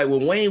 But like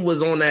when Wayne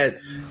was on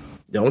that,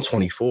 I'm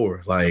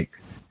 24, like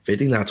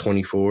 50 not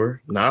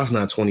 24, Nas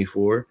not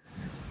 24.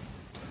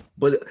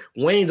 But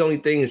Wayne's only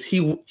thing is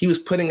he was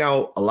putting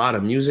out a lot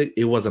of music.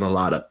 It wasn't a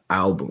lot of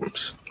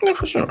albums. Yeah,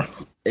 for sure.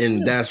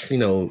 And that's,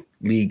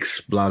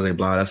 leaks, blah, blah,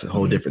 blah. That's a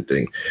whole different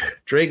thing.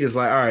 Drake is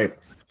like, all right,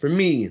 for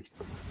me,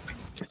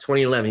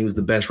 2011, he was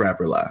the best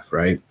rapper alive,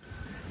 right?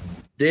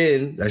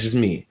 Then, that's just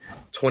me.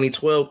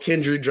 2012,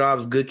 Kendrick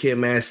drops Good Kid,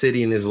 Mad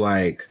City and is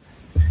like,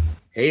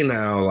 hey,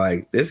 now,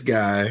 like, this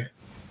guy,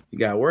 you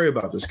got to worry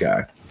about this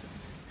guy.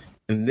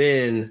 And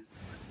then,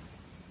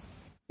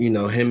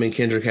 him and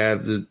Kendrick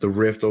have the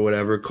rift or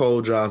whatever.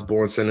 Cole drops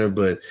Born Center,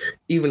 but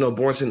even though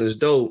Born Center is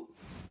dope,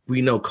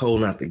 we know Cole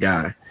not the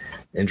guy.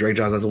 And Drake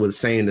Johnson was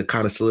saying to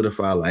kind of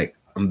solidify, like,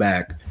 I'm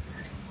back.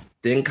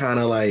 Then kind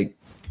of like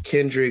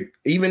Kendrick,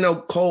 even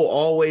though Cole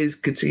always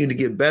continued to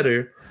get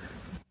better,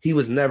 he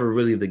was never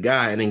really the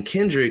guy. And then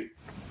Kendrick,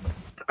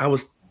 I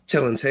was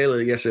telling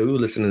Taylor yesterday, we were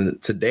listening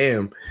to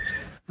Damn,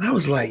 and I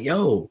was like,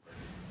 yo,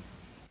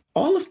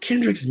 all of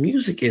Kendrick's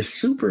music is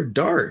super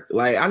dark.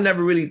 Like, I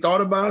never really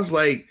thought about it. It's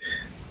like,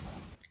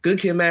 Good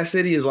Kid, Mad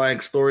City is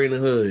like Story in the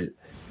Hood.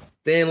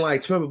 Then,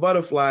 like, To Pimp a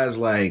Butterfly is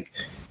like,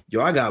 yo,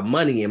 I got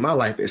money and my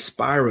life is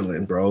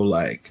spiraling, bro.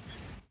 Like,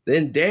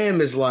 then Damn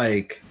is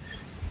like,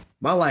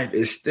 my life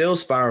is still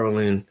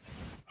spiraling,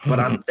 but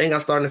I think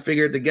I'm starting to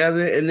figure it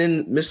together. And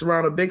then Mr.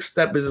 Brown, a Big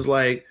Step is just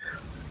like,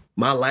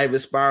 my life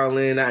is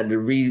spiraling. I had to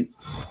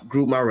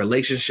regroup my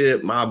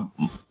relationship. My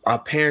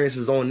parents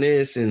is on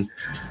this. And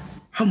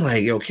I'm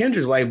like, yo,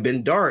 Kendrick's life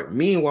been dark.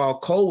 Meanwhile,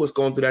 Cole was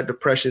going through that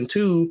depression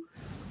too,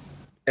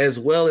 as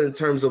well in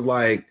terms of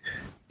like,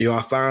 yo,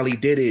 I finally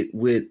did it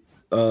with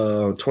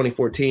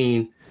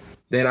 2014.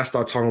 Then I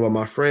start talking about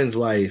my friend's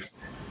life.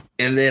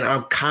 And then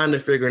I'm kind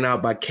of figuring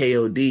out by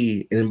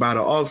KOD. And by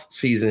the off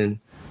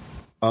season,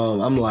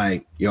 I'm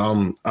like,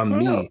 yo, I'm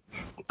me.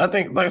 I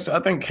think, like I said, I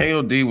think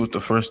KOD was the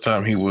first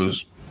time he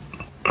was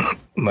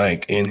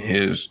like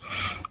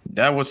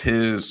that was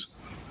his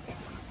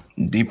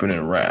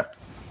deepening rap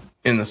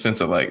in the sense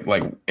of like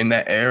in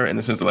that era, in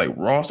the sense of like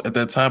Ross at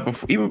that time,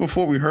 even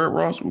before we heard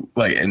Ross,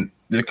 like, and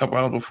a couple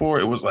hours before,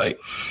 it was like,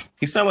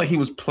 he sounded like he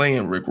was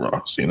playing Rick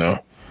Ross,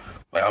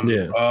 Like,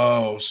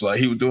 so like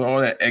he was doing all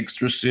that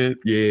extra shit.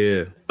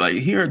 Yeah. Like,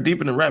 he heard deep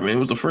in the rap, man. It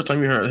was the first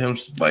time you heard him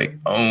like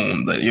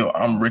own that, yo,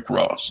 I'm Rick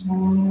Ross.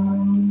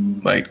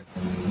 Like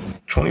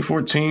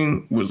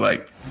 2014 was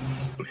like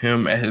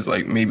him at his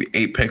like maybe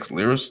apex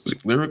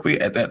lyrically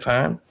at that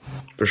time.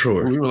 For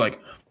sure. We were like,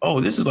 oh,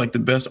 this is like the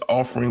best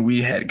offering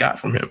we had got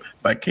from him.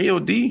 By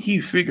KOD, he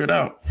figured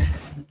out,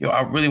 yo,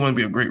 I really want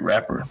to be a great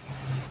rapper.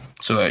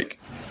 So like,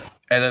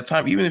 at that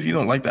time, even if you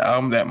don't like the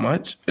album that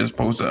much, as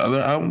opposed to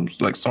other albums,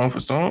 like song for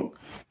song,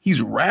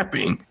 he's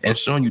rapping and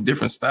showing you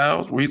different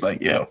styles where he's like,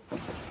 yo,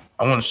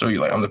 I want to show you,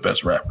 like, I'm the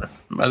best rapper.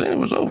 By then, it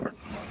was over.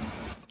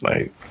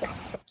 Like,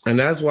 and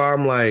that's why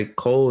I'm like,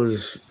 Cole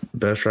is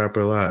best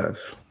rapper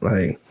alive.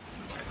 Like,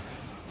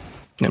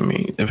 I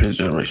mean, of his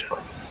generation.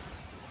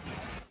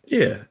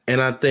 Yeah.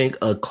 And I think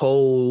a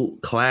Cole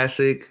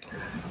classic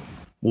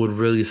would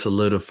really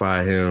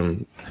solidify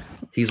him.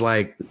 He's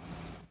like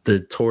the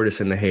tortoise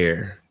and the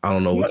hare. I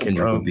don't know what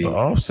Kendrick would be. The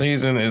off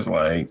season is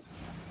like,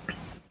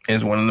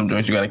 it's one of them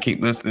joints you got to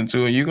keep listening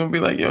to, and you're gonna be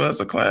like, yo, that's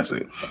a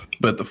classic.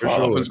 But the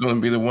fall is gonna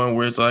be the one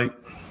where it's like,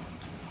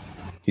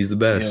 he's the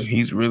best. Yeah,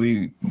 he's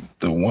really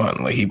the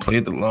one. Like, he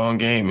played the long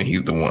game, and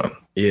he's the one.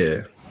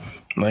 Yeah.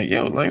 Like,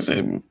 yo, like I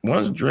said,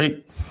 once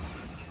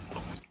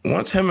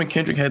him and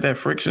Kendrick had that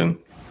friction,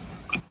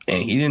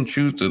 and he didn't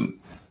choose to,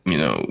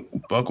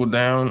 buckle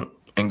down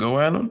and go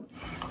at him,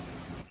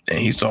 and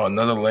he saw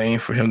another lane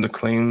for him to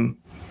claim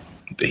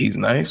that he's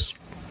nice,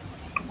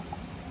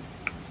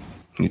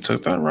 he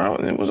took that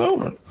route and it was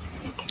over.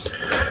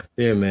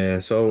 Yeah,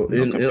 man. So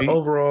in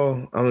overall,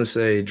 I'm gonna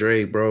say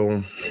Drake,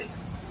 bro.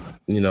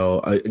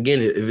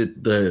 Again,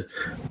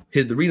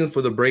 if the reason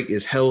for the break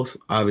is health,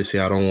 obviously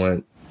I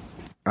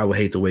would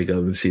hate to wake up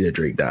and see that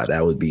Drake died.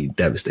 That would be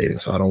devastating.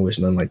 So I don't wish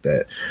nothing like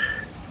that.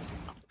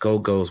 Go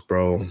Ghost,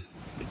 bro.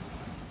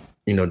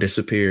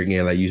 Disappear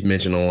again, like you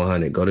mentioned on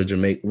 100. Go to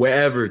Jamaica,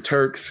 wherever,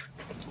 Turks.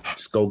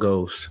 Just go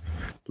Ghost.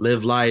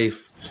 Live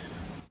life.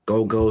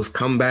 Go Ghost.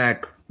 Come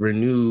back.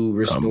 Renew,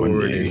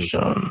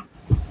 restored.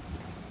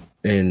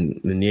 And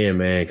yeah,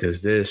 man,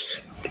 because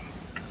this,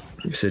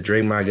 you said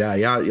Drake, my guy.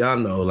 Y'all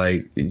know,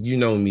 like, you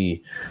know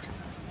me.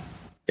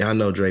 Y'all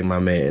know Drake, my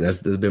man.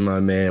 That's been my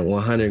man.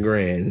 100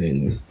 grand,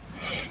 and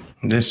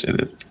this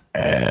shit is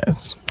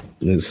ass.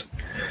 This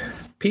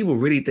people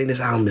really think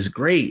this album is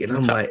great, and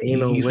I'm like,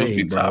 ain't no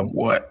way, bro. Top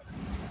what?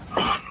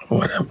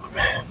 Whatever,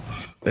 man.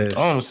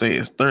 All I'm gonna say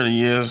is 30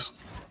 years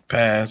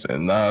passed,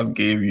 and Nas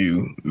gave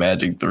you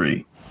Magic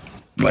 3,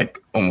 like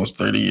almost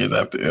 30 years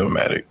after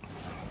Illmatic.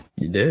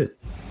 You did.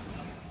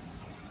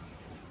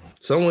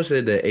 Someone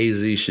said that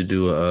AZ should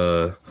do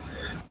a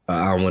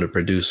album with a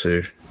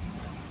producer.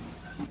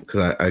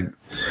 Cause I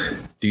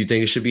do you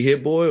think it should be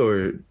Hit Boy,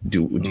 or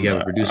do you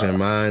have a producer in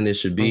mind? It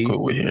should be. I'm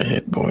cool with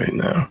Hit Boy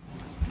now.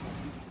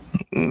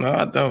 No,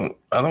 I don't.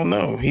 I don't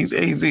know. He's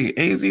AZ.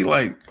 AZ,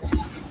 like,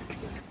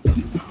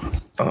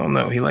 I don't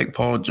know. He like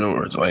Paul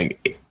George.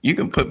 Like, you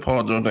can put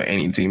Paul George on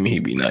any team and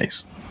he'd be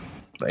nice.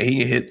 Like, he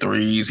can hit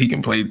threes. He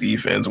can play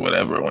defense,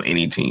 whatever, on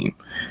any team.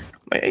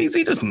 Like, AZ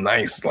just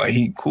nice. Like,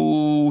 he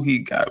cool. He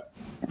got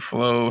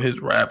flow. His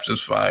raps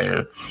is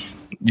fire.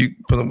 You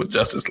put him with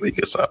Justice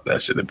League or something, that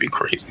shit'd be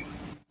crazy.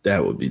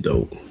 That would be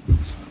dope.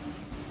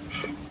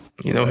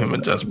 You know, him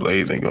and Just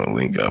Blaze ain't gonna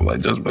link up.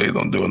 Like, Just Blaze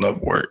don't do enough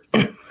work.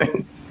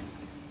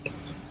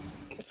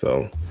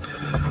 So,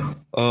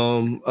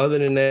 other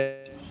than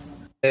that,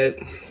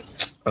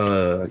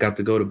 I got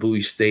to go to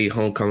Bowie State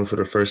homecoming for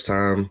the first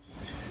time.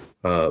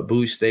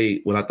 Bowie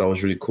State, what I thought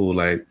was really cool,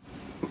 like,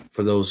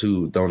 for those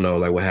who don't know,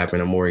 like, what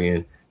happened in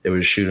Morgan, there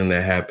was a shooting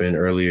that happened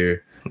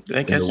earlier. Did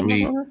they catch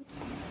him?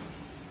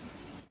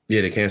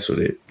 Yeah, they canceled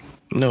it.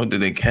 No,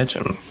 did they catch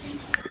him?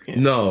 Yeah.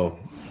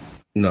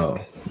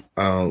 No.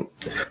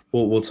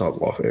 We'll talk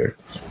off air.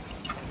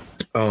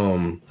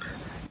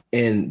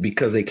 And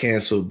because they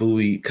canceled,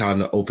 Bowie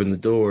kind of opened the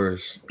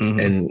doors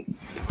and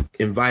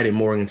invited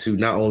Morgan to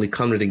not only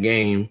come to the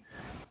game,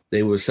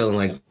 they were selling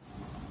like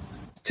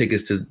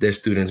tickets to their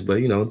students, but,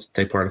 you know,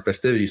 take part in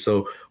festivities.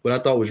 So what I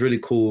thought was really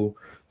cool,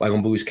 like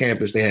on Bowie's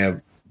campus, they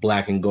have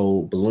black and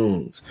gold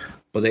balloons,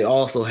 but they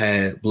also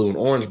had blue and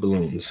orange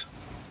balloons.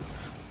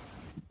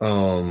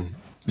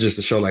 Just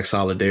to show like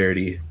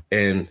solidarity.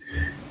 And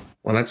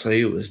when I tell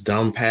you it was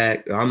dumb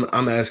packed,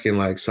 I'm asking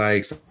like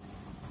Sykes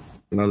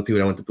and other people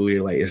that went to Bowie,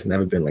 like, it's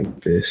never been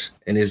like this.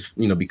 And it's,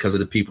 you know, because of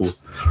the people.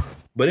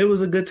 But it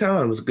was a good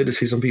time. It was good to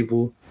see some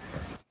people.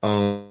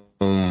 I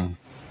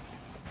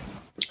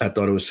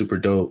thought it was super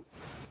dope.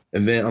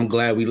 And then I'm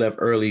glad we left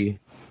early.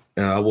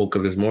 And I woke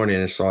up this morning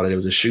and saw that there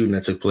was a shooting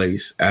that took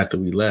place after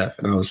we left.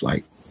 And I was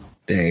like,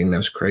 dang,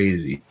 that's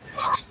crazy.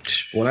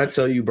 When I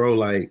tell you, bro,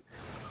 like,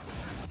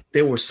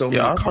 there were so many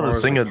cars. I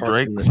was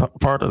going to sing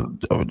part of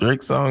a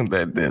Drake song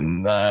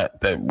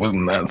that was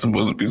not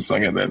supposed to be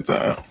sung at that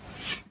time.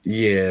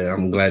 Yeah,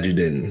 I'm glad you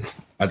didn't.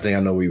 I think I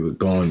know where you were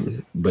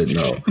going, but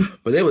no.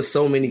 But there was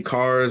so many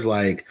cars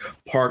like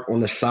parked on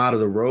the side of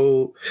the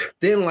road.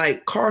 Then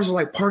like cars are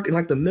like parked in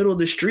like the middle of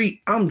the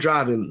street. I'm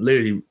driving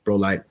literally, bro,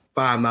 like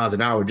 5 miles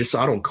an hour just so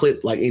I don't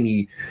clip like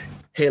any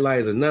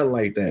headlights or nothing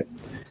like that.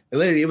 And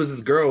literally, it was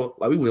this girl,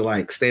 like we were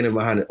like standing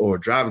behind it or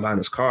driving behind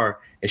this car,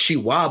 and she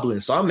wobbling.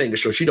 So I'm making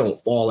sure she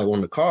don't fall like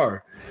on the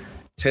car.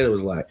 Taylor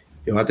was like,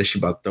 yo, I think she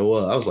about to throw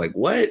up. I was like,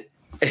 what?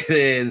 And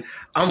then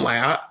I'm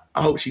like,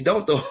 I hope she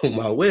don't throw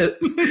my whip.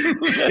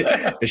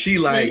 And she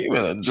like, you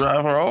better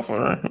drive her off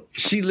her.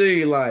 She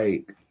literally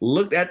like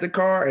looked at the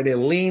car and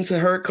then leaned to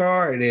her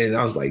car. And then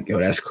I was like, yo,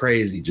 that's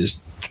crazy.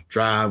 Just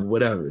drive,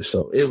 whatever.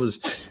 So it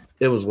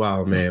was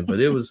wild, man. But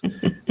it was,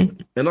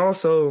 and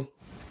also,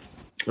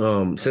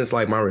 since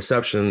like my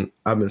reception,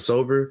 I've been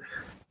sober.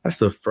 That's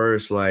the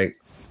first like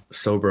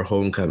sober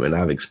homecoming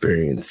I've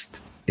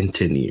experienced in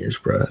 10 years,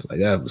 bro. Like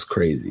that was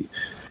crazy.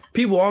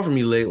 People offer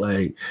me late,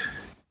 like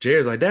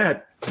Jared's like,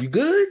 Dad, you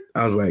good?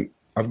 I was like,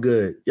 I'm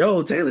good.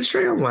 Yo, Taylor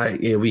straight. I'm like,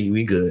 yeah,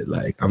 we good.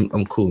 Like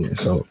I'm cool. And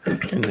so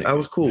I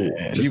was cool.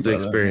 Man, just to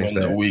experience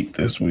that. Week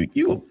this week,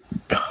 you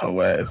a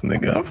hoe ass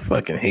nigga. I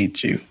fucking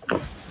hate you.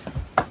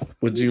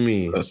 What do you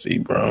mean? Let's see,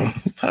 bro.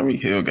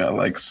 Tyreek Hill got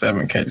like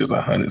 7 catches,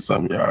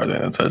 100-something yards,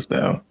 and a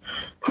touchdown.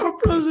 My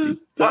brother.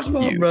 That's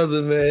my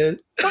brother, man.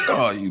 Fuck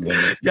all you,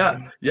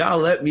 man. Y'all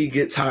let me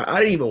get Tyreek. I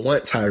didn't even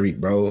want Tyreek,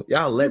 bro.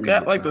 Y'all let me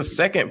got like the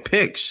second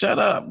pick. Shut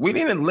up. We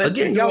didn't let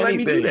again. Y'all let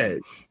me do that.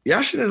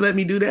 Y'all shouldn't have let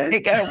me do that.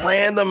 It got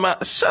random.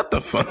 Shut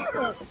the fuck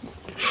up.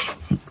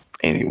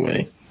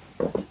 Anyway,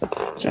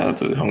 shout out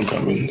to the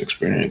homecoming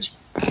experience.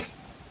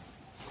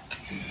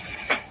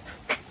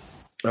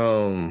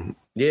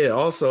 Yeah,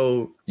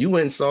 also, you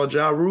went and saw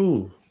Ja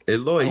Rule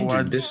and Lloyd.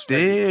 I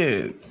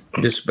did.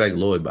 Disrespect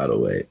Lloyd, by the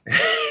way.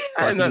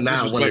 Like he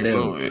not one of them.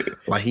 Lloyd.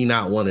 Like he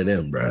not one of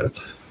them, bro.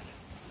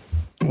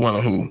 One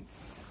of who?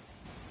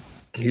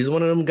 He's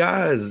one of them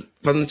guys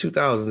from the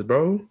 2000s,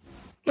 bro.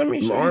 Let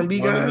me show R&B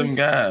you. guys. One of them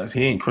guys.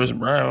 He ain't Chris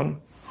Brown.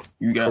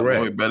 You got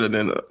Correct. Lloyd better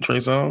than Trey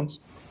Songz?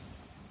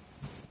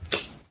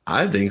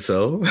 I think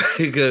so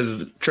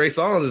because Trey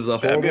Songz is a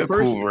horrible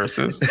person. Cool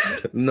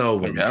versus. No,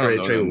 like,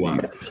 Trey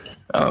Watt.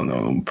 I don't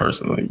know him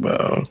personally, but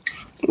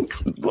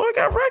Lloyd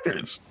got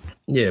records.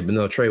 Yeah, but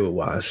no, Trey would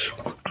wash.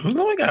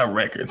 Lloyd got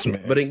records,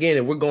 man. But again,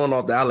 if we're going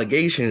off the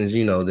allegations,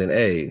 then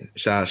hey,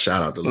 shout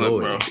out to Look,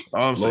 Lloyd. bro,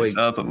 all I'm saying,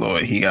 shout out to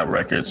Lloyd. He got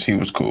records. He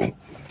was cool.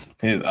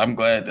 I'm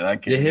glad that I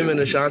can. Did him and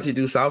Ashanti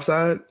do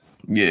Southside?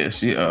 Yeah,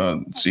 she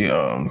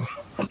came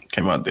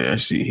out there.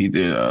 He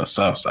did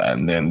Southside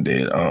and then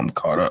did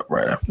Caught Up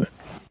right after.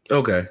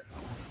 Okay.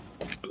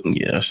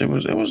 Yeah, it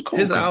was cool.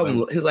 His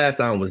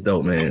last album was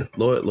dope, man.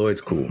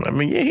 Lloyd's cool. I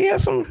mean, yeah, he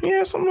had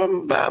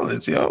some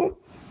ballads, yo.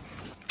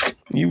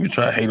 You would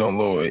try to hate on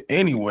Lloyd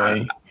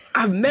anyway.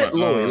 I've met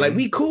Lloyd. Like,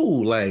 we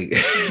cool. Like,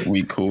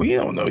 we cool. He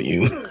don't know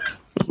you.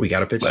 We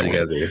got a picture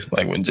together.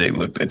 Like when Jay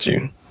looked at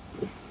you.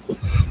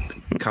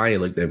 Kanye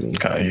looked at me.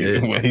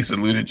 Kanye, when he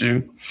saluted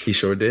you. He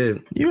sure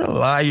did. You're a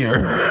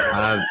liar.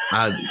 I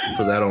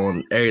put that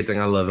on everything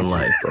I love in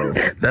life, bro.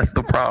 That's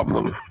the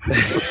problem.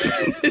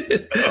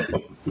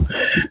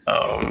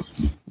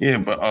 Yeah,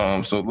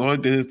 but so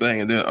Lloyd did his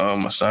thing, and then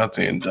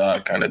Ashanti and Ja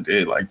kind of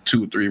did like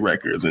 2 or 3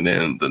 records, and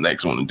then the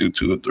next one to do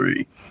 2 or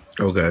 3.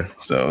 Okay.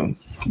 So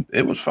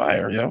it was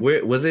fire, yo.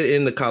 Where was it,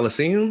 in the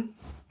Coliseum?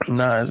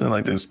 Nah, it's in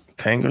like this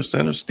Tanger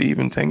Center,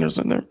 Steven Tanger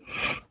Center.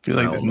 Feels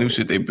like this new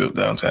shit they built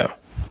downtown.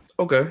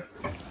 Okay.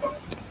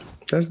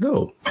 That's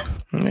dope.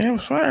 Yeah, it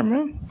was fire,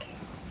 man.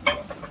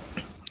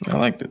 I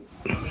liked it.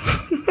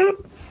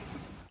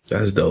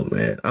 That's dope,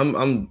 man.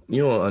 I'm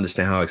you don't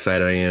understand how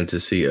excited I am to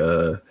see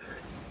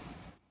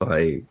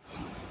like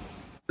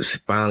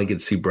finally get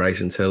to see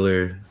Bryson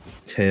Tiller,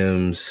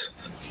 Tim's.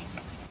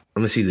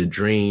 I'm gonna see The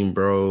Dream,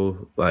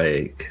 bro.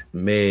 Like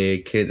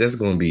Meg, Kid. It's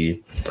gonna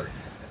be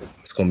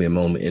a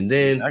moment. And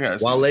then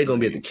Wale gonna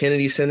be at the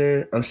Kennedy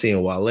Center. I'm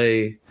seeing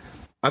Wale.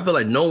 I feel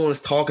like no one's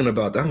talking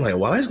about that. I'm like,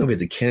 Wale's gonna be at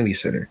the Kennedy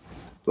Center.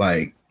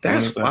 Like,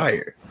 that's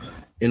fire.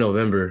 In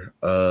November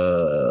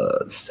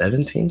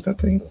 17th, I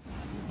think.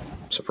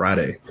 It's a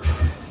Friday.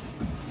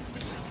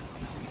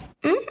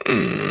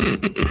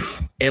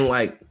 And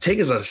like,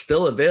 tickets are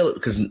still available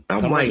because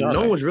I'm like,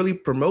 no one's really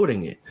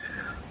promoting it.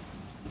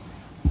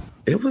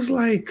 It was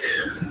like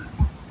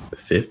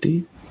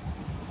 50.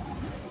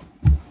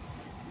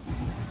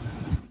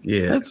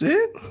 Yeah. That's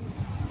it?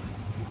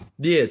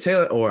 Yeah,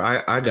 Taylor, or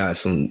I got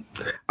some.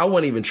 I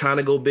wasn't even trying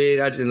to go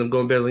big. I just ended up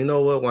going big. I was like, you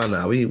know what? Why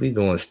not? We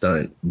going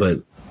stunt.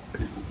 But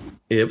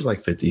yeah, it was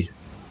like 50.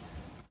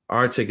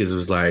 Our tickets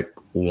was like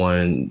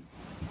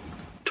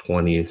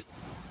 120.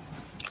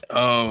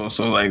 Oh,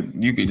 so like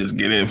you could just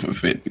get in for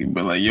 50,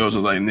 but like yours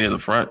was like near the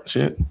front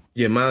shit?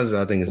 Yeah, mine's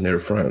I think is near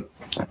the front.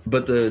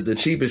 But the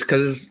cheapest,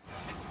 because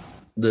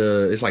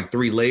it's like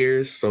 3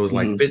 layers, so it's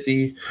like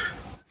 50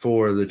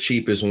 for the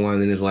cheapest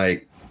one, and it's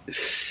like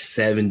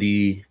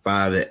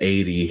 75 to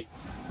 80.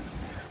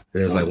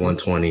 Then it's like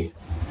 120.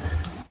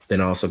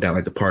 Then I also got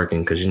like the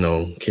parking because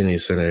Kennedy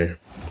Center.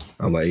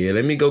 I'm like, yeah,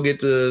 let me go get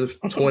the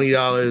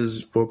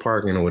 $20 for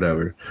parking or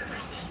whatever.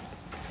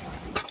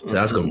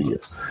 That's gonna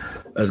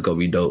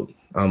be dope.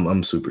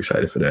 I'm super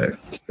excited for that.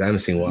 I haven't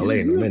seen Wale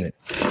in a minute.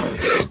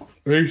 I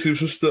think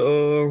since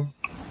the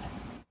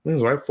it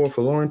was right before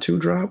Forlorn 2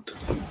 dropped.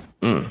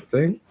 I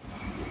think.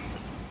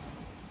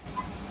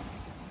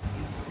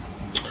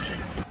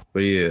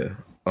 But yeah,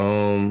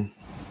 other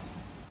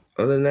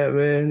than that,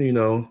 man,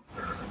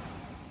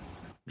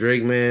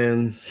 Drake,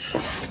 man,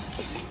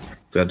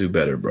 gotta do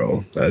better,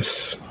 bro.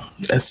 That's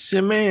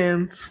your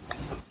man's.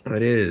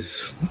 It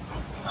is.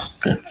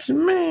 That's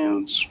your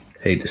man's.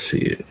 Hate to see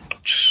it.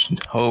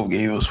 Hove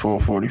gave us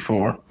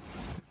 444.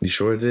 You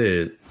sure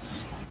did.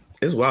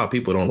 It's wild.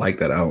 People don't like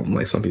that album.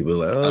 Like some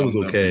people are like, it was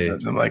okay.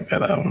 Doesn't like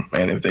that album,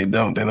 and if they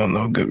don't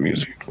know good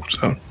music.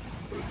 So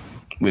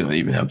we don't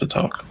even have to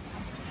talk.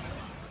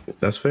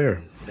 That's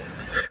fair.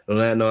 On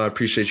that note, I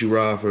appreciate you,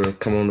 Rob, for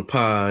coming on the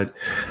pod.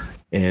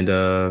 And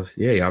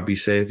yeah, y'all be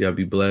safe. Y'all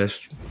be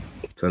blessed.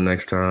 Till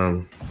next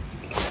time.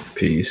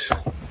 Peace.